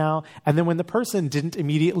feeling right now. And then when the person didn't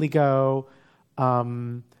immediately go,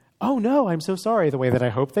 oh no, I'm so sorry, the way that I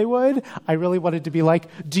hoped they would, I really wanted to be like,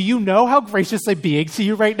 do you know how gracious I'm being to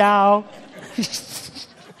you right now?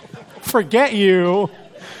 Forget you.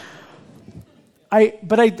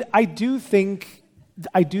 But I do think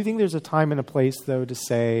there's a time and a place, though, to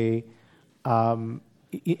say,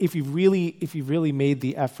 if you really made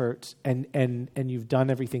the effort and you've done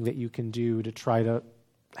everything that you can do to try to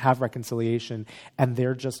have reconciliation, and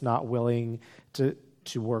they're just not willing to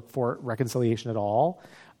work for reconciliation at all,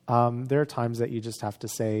 there are times that you just have to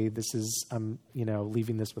say, this is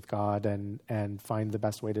leaving this with God, and find the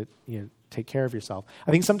best way to take care of yourself.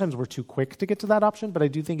 I think sometimes we're too quick to get to that option, but I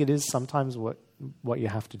do think it is sometimes what you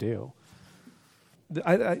have to do.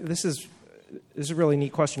 This is a really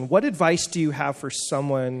neat question. What advice do you have for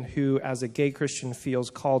someone who, as a gay Christian, feels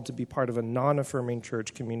called to be part of a non-affirming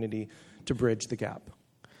church community to bridge the gap?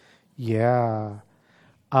 Yeah.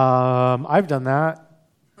 I've done that.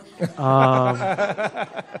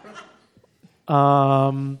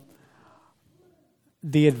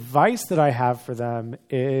 The advice that I have for them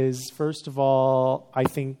is, first of all, I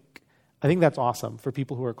think that's awesome for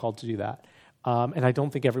people who are called to do that. And I don't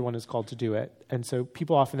think everyone is called to do it. And so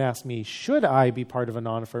people often ask me, should I be part of a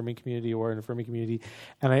non-affirming community or an affirming community?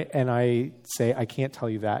 And I say, I can't tell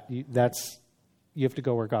you that. You have to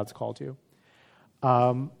go where God's called you.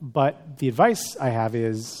 But the advice I have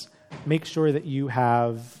is, make sure that you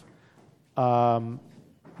have a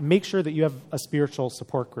spiritual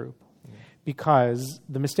support group. Because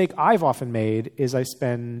the mistake I've often made is I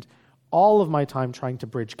spend all of my time trying to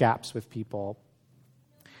bridge gaps with people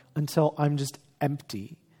until I'm just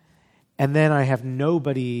empty. And then I have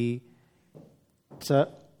nobody to,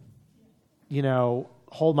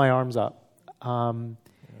 hold my arms up.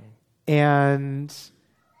 And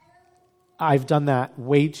I've done that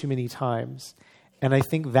way too many times. And I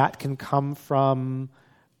think that can come from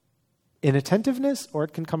inattentiveness, or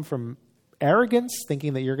it can come from arrogance,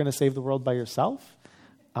 thinking that you're going to save the world by yourself.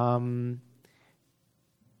 I'm,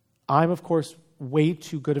 of course, way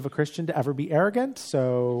too good of a Christian to ever be arrogant,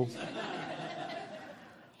 so...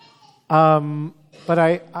 but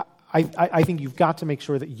I think you've got to make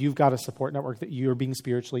sure that you've got a support network, that you're being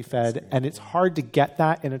spiritually fed, and it's hard to get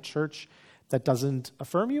that in a church that doesn't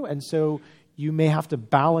affirm you, and so you may have to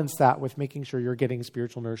balance that with making sure you're getting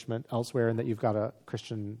spiritual nourishment elsewhere and that you've got a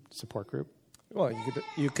Christian support group. Well,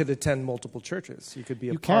 you could attend multiple churches. You could be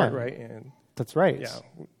a You part, can. right? And That's right. yeah,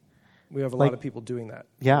 we have a Like- lot of people doing that.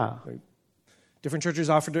 Yeah. Like, different churches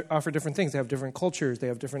offer different things. They have different cultures. They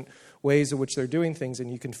have different ways in which they're doing things,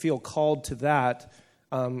 and you can feel called to that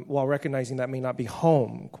while recognizing that may not be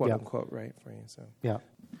home, quote Yeah. unquote, right? For you, so. Yeah.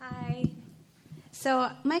 Hi. So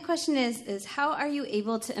my question is how are you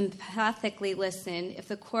able to empathically listen if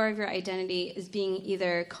the core of your identity is being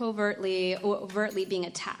either covertly or overtly being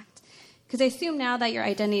attacked? Because I assume now that your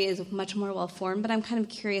identity is much more well-formed, but I'm kind of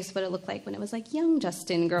curious what it looked like when it was like young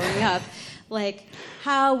Justin growing up. Like,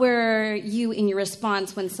 how were you in your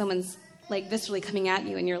response when someone's like viscerally coming at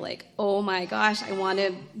you and you're like, oh my gosh, I want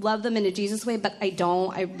to love them in a Jesus way, but I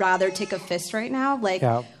don't. I'd rather take a fist right now. Like,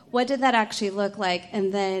 what did that actually look like?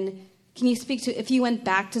 And then can you speak to if you went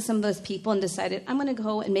back to some of those people and decided, I'm going to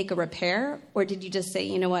go and make a repair? Or did you just say,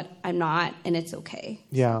 you know what, I'm not, and it's okay?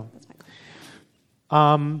 Yeah. That's my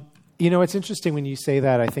question. You know, it's interesting when you say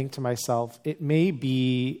that. I think to myself, it may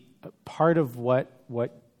be part of what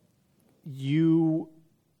you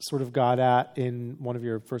sort of got at in one of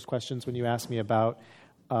your first questions when you asked me about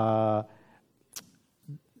the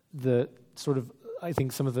sort of, I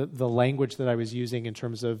think, some of the language that I was using in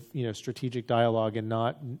terms of, you know, strategic dialogue and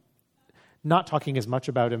not talking as much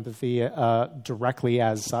about empathy directly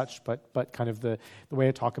as such, but kind of the way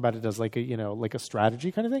I talk about it as like a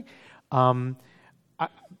strategy kind of thing.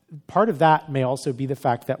 Part of that may also be the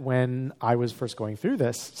fact that when I was first going through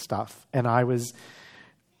this stuff and I was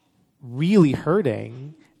really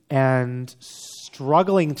hurting and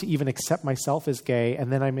struggling to even accept myself as gay,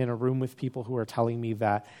 and then I'm in a room with people who are telling me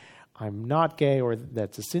that I'm not gay or that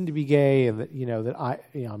it's a sin to be gay and that, that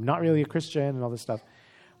I'm not really a Christian and all this stuff.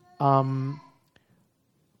 Part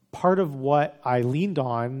of what I leaned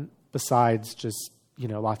on, besides just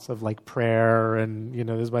lots of like prayer and,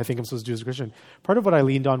 this is what I think I'm supposed to do as a Christian. Part of what I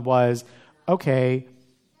leaned on was, okay,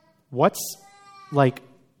 what's like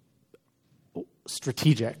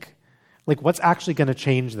strategic? Like what's actually going to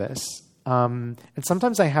change this? And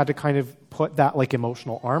sometimes I had to kind of put that like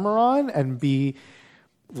emotional armor on and be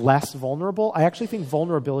less vulnerable. I actually think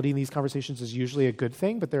vulnerability in these conversations is usually a good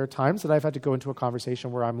thing, but there are times that I've had to go into a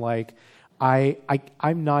conversation where I'm like,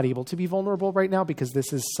 I'm not able to be vulnerable right now because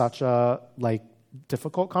this is such a like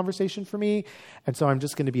difficult conversation for me. And so I'm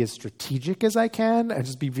just going to be as strategic as I can and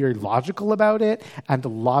just be very logical about it. And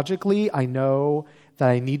logically, I know that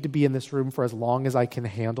I need to be in this room for as long as I can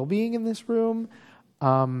handle being in this room.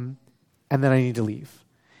 And then I need to leave.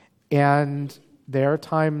 And there are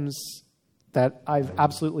times that I've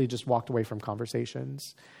absolutely just walked away from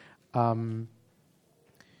conversations.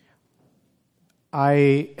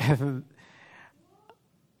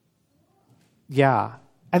 Yeah.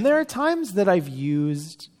 And there are times that I've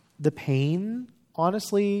used the pain,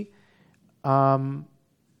 honestly, and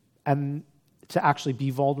to actually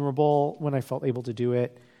be vulnerable when I felt able to do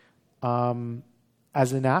it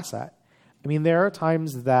as an asset. I mean, there are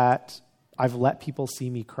times that I've let people see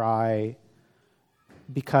me cry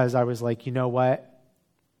because I was like, you know what?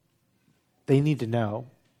 They need to know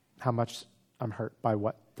how much I'm hurt by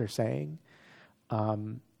what they're saying.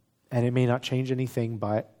 And it may not change anything,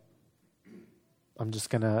 but I'm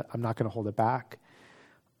not gonna hold it back.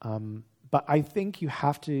 But I think you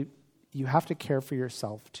have to care for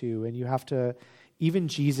yourself too, and you have to. Even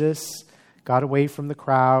Jesus got away from the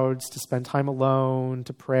crowds to spend time alone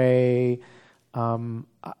to pray.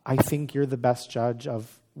 I think you're the best judge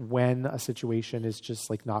of when a situation is just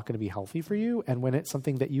like not going to be healthy for you, and when it's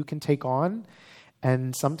something that you can take on.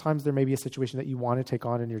 And sometimes there may be a situation that you want to take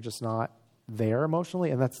on, and you're just not there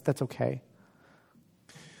emotionally, and that's okay.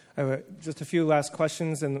 I have just a few last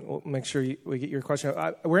questions, and we'll make sure we get your question.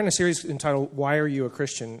 We're in a series entitled "Why Are You a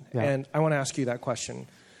Christian?" Yeah. And I want to ask you that question.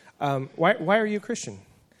 Why are you a Christian?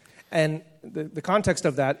 And the context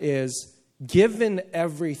of that is, given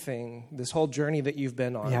everything, this whole journey that you've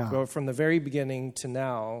been on, from the very beginning to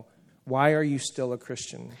now, why are you still a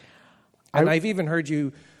Christian? And I've even heard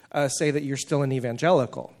you say that you're still an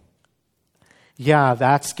evangelical. Yeah,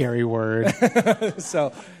 that scary word.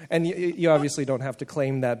 So, and you obviously don't have to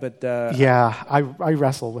claim that, but yeah, I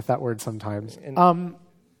wrestle with that word sometimes.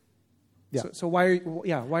 Yeah. So why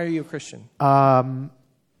are you a Christian? I've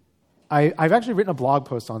actually written a blog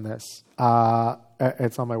post on this.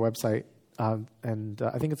 It's on my website, and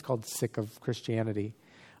I think it's called "Sick of Christianity."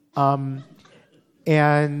 And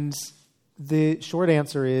the short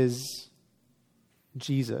answer is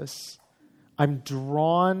Jesus. I'm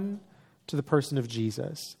drawn to the person of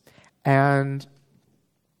Jesus, and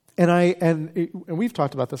we've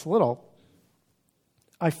talked about this a little.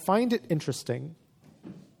 I find it interesting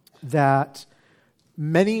that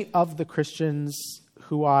many of the Christians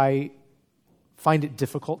who I find it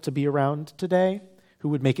difficult to be around today, who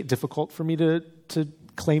would make it difficult for me to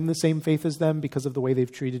claim the same faith as them because of the way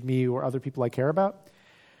they've treated me or other people I care about,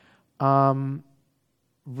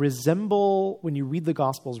 resemble, when you read the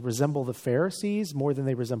Gospels, resemble the Pharisees more than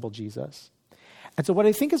they resemble Jesus. And so what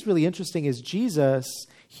I think is really interesting is Jesus,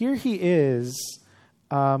 here he is,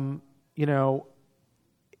 a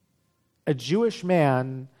Jewish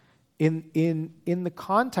man in the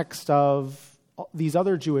context of these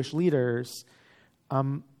other Jewish leaders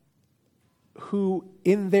who,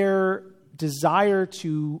 in their desire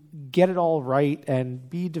to get it all right and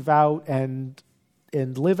be devout and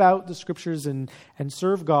live out the scriptures and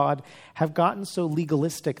serve God, have gotten so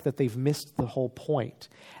legalistic that they've missed the whole point.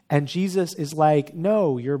 And Jesus is like,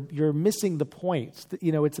 no, you're missing the point.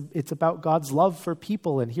 It's about God's love for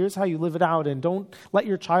people, and here's how you live it out. And don't let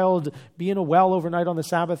your child be in a well overnight on the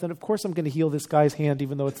Sabbath. And of course, I'm going to heal this guy's hand,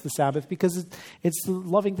 even though it's the Sabbath, because it's the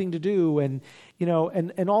loving thing to do. And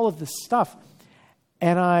and all of this stuff.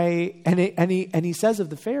 And he says of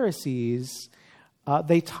the Pharisees,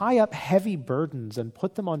 they tie up heavy burdens and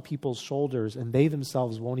put them on people's shoulders, and they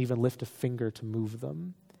themselves won't even lift a finger to move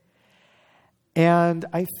them. And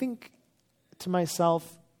I think to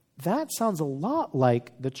myself, that sounds a lot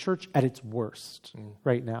like the church at its worst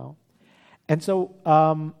right now. And so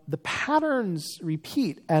the patterns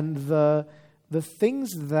repeat, and the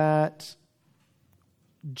things that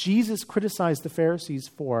Jesus criticized the Pharisees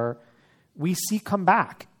for, we see come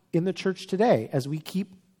back in the church today as we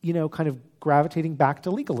keep, kind of gravitating back to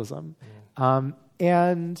legalism.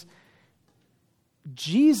 And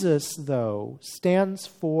Jesus, though, stands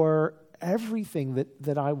for everything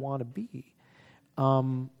that I want to be.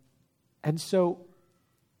 And so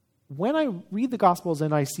when I read the Gospels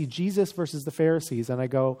and I see Jesus versus the Pharisees, and I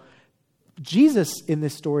go, Jesus in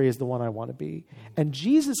this story is the one I want to be. And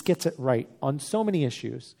Jesus gets it right on so many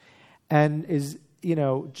issues and is,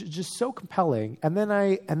 just so compelling. And then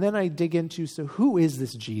I dig into, so who is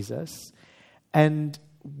this Jesus? And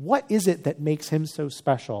what is it that makes him so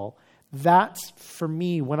special? That's, for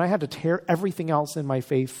me, when I had to tear everything else in my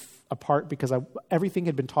faith apart, because everything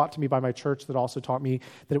had been taught to me by my church that also taught me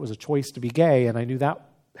that it was a choice to be gay, and I knew that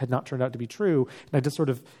had not turned out to be true, and I just sort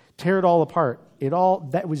of tear it all apart.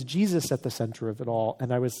 That was Jesus at the center of it all,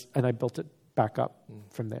 and I built it back up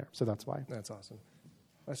from there. So that's why. That's awesome.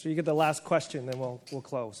 So you get the last question, then we'll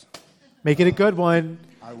close. Make it a good one.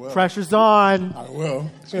 I will. Pressure's on. I will.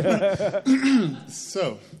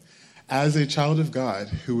 So, as a child of God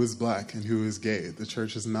who is black and who is gay, the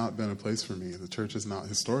church has not been a place for me. The church has not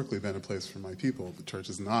historically been a place for my people. The church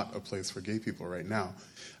is not a place for gay people right now.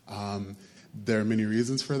 There are many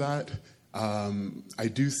reasons for that. I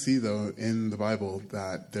do see, though, in the Bible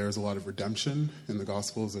that there's a lot of redemption in the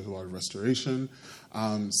Gospels. There's a lot of restoration.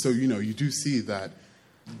 So, you do see that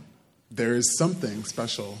there is something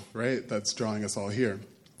special, right, that's drawing us all here.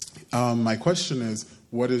 My question is,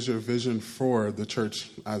 what is your vision for the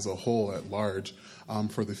church as a whole at large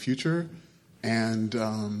for the future? And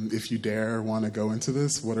if you dare want to go into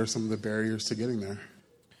this, what are some of the barriers to getting there?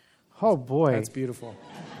 Oh, boy. That's beautiful.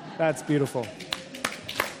 That's beautiful.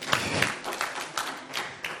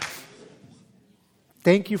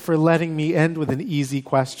 Thank you for letting me end with an easy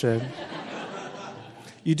question.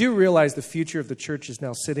 You do realize the future of the church is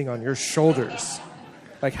now sitting on your shoulders.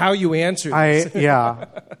 Like how you answer this.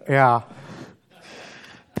 Yeah.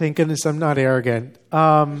 Thank goodness I'm not arrogant.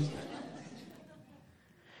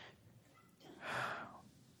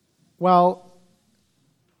 Well,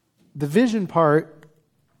 the vision part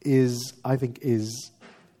I think is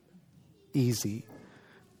easy.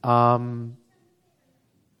 I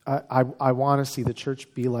want to see the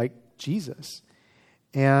church be like Jesus.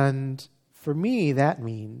 And for me, that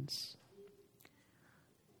means,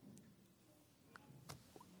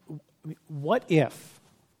 what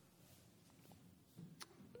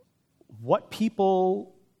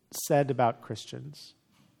people said about Christians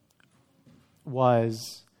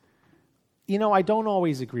was, I don't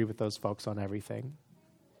always agree with those folks on everything.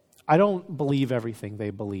 I don't believe everything they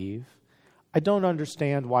believe. I don't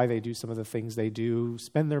understand why they do some of the things they do,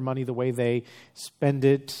 spend their money the way they spend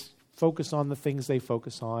it, focus on the things they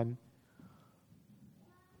focus on.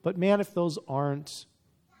 But man, if those aren't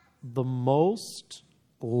the most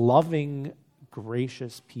loving,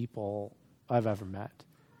 gracious people I've ever met.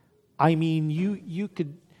 I mean, you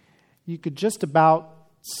could just about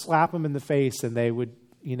slap them in the face and they would,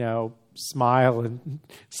 smile and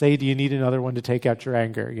say, "Do you need another one to take out your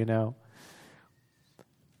anger?"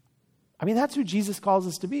 I mean, that's who Jesus calls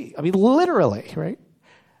us to be. I mean, literally, right?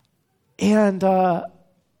 And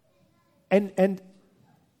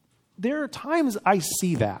there are times I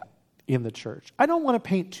see that, in the church. I don't want to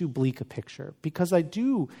paint too bleak a picture because I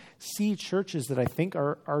do see churches that I think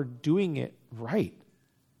are doing it right.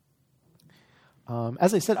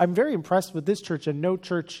 As I said, I'm very impressed with this church, and no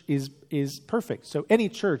church is perfect. So any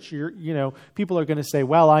church, people are going to say,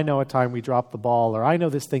 well, I know a time we dropped the ball, or I know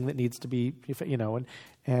this thing that needs to be,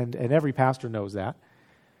 and every pastor knows that.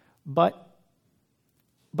 But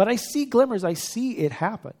I see glimmers, I see it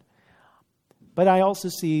happen. But I also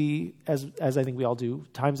see, as I think we all do,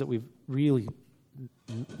 times that we've really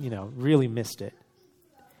missed it.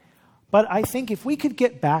 But I think if we could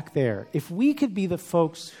get back there, if we could be the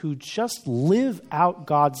folks who just live out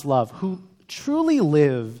God's love, who truly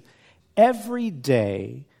live every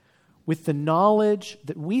day with the knowledge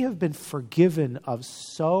that we have been forgiven of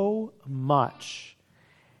so much,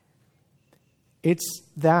 it's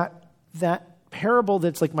that parable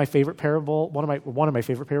that's like my favorite parable, one of my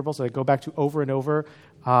favorite parables that I go back to over and over,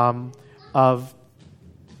 of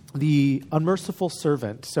the unmerciful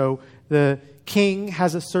servant. So the king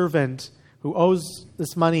has a servant who owes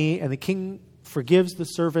this money, and the king forgives the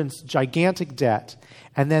servant's gigantic debt.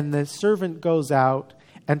 And then the servant goes out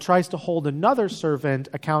and tries to hold another servant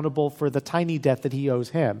accountable for the tiny debt that he owes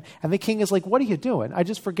him. And the king is like, what are you doing? I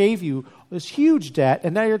just forgave you this huge debt,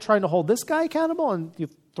 and now you're trying to hold this guy accountable? And he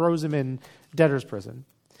throws him in debtor's prison.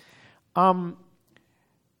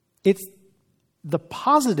 It's the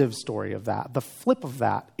positive story of that, the flip of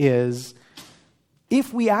that is,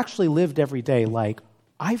 if we actually lived every day like,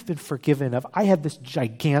 I've been forgiven of, I had this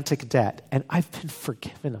gigantic debt, and I've been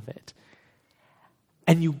forgiven of it.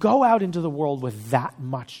 And you go out into the world with that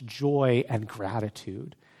much joy and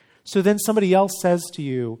gratitude. So then somebody else says to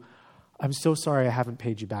you, I'm so sorry I haven't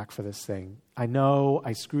paid you back for this thing. I know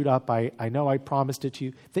I screwed up. I know I promised it to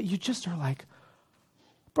you. That you just are like,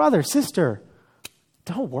 brother, sister,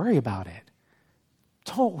 don't worry about it.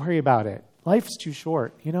 Don't worry about it. Life's too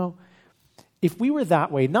short, If we were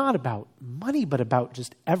that way, not about money, but about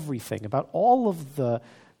just everything, about all of the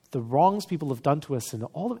wrongs people have done to us and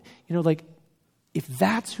all of, if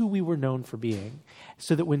that's who we were known for being,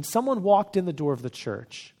 so that when someone walked in the door of the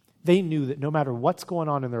church, they knew that no matter what's going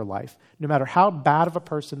on in their life, no matter how bad of a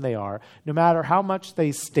person they are, no matter how much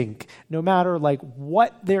they stink, no matter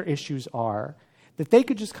what their issues are, that they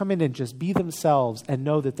could just come in and just be themselves and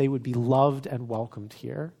know that they would be loved and welcomed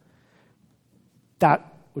here. That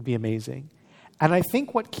would be amazing. And I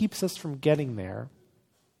think what keeps us from getting there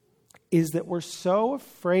is that we're so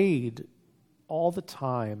afraid all the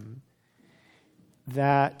time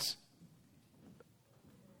that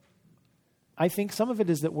I think some of it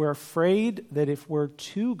is that we're afraid that if we're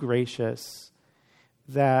too gracious,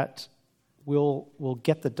 that we'll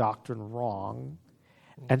get the doctrine wrong.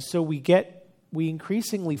 And so we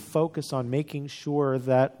increasingly focus on making sure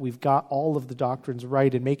that we've got all of the doctrines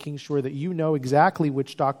right, and making sure that you know exactly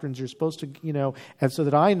which doctrines you're supposed to, and so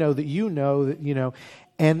that I know that you know that,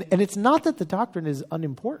 and it's not that the doctrine is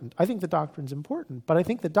unimportant. I think the doctrine's important, but I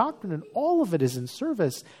think the doctrine and all of it is in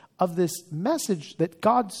service of this message that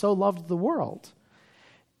God so loved the world.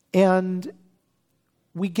 And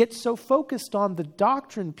we get so focused on the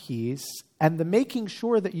doctrine piece and the making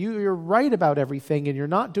sure that you're right about everything and you're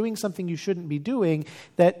not doing something you shouldn't be doing,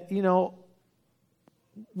 that,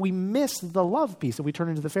 we miss the love piece and we turn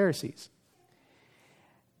into the Pharisees.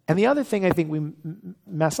 And the other thing I think we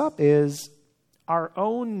mess up is our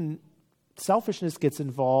own selfishness gets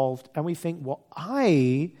involved, and we think, well,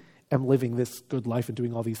 I am living this good life and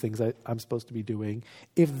doing all these things I'm supposed to be doing.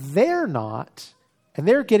 If they're not, and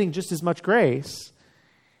they're getting just as much grace,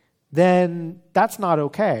 then that's not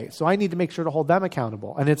okay. So I need to make sure to hold them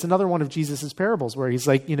accountable. And it's another one of Jesus' parables where he's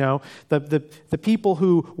like, the people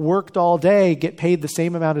who worked all day get paid the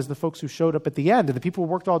same amount as the folks who showed up at the end. And the people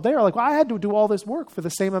who worked all day are like, well, I had to do all this work for the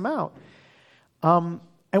same amount.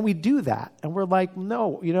 And we do that. And we're like,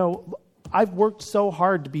 no, I've worked so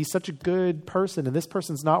hard to be such a good person, and this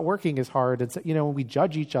person's not working as hard. And so, we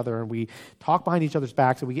judge each other and we talk behind each other's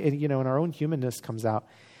backs, and and our own humanness comes out.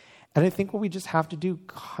 And I think what we just have to do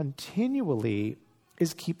continually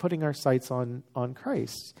is keep putting our sights on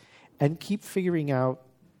Christ and keep figuring out,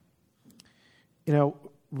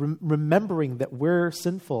 remembering that we're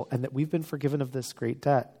sinful and that we've been forgiven of this great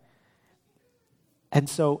debt. And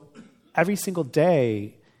so every single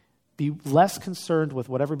day, be less concerned with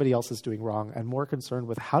what everybody else is doing wrong and more concerned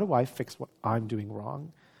with, how do I fix what I'm doing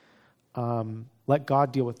wrong? Let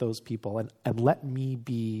God deal with those people and let me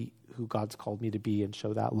be who God's called me to be and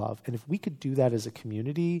show that love. And if we could do that as a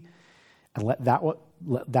community and let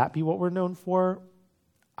that be what we're known for,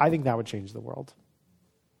 I think that would change the world.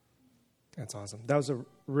 That's awesome. That was a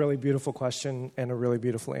really beautiful question and a really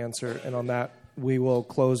beautiful answer. And on that, we will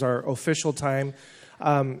close our official time.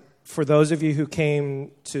 For those of you who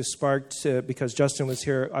came to Spark because Justin was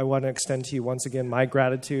here, I want to extend to you once again my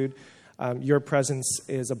gratitude. Your presence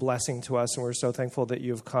is a blessing to us, and we're so thankful that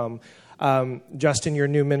you've come. Justin, your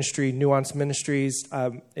new ministry, Nuance Ministries,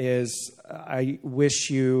 I wish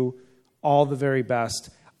you all the very best.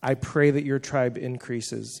 I pray that your tribe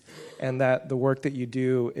increases and that the work that you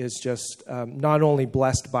do is just not only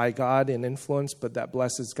blessed by God and influence, but that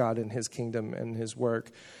blesses God in his kingdom and his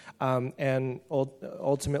work. And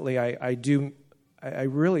ultimately, I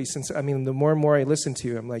really, the more and more I listen to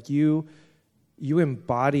you, I'm like, you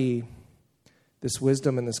embody this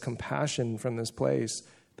wisdom and this compassion from this place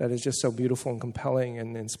that is just so beautiful and compelling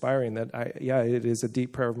and inspiring that it is a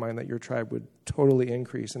deep prayer of mine that your tribe would totally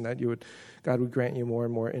increase and that God would grant you more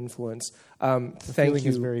and more influence. The feeling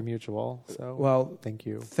is very mutual. So thank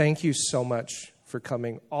you. Thank you so much for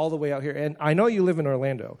coming all the way out here. And I know you live in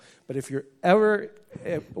Orlando, but if you ever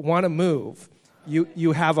want to move,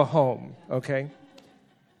 you have a home, okay?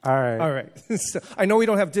 All right. So, I know we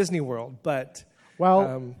don't have Disney World, but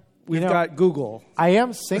we've got Google. I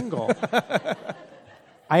am single.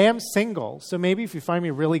 So maybe if you find me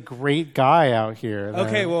a really great guy out here. Then,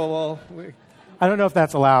 okay, I don't know if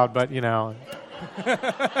that's allowed, but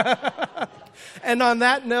And on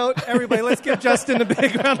that note, everybody, let's give Justin a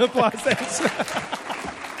big round of applause. Thanks.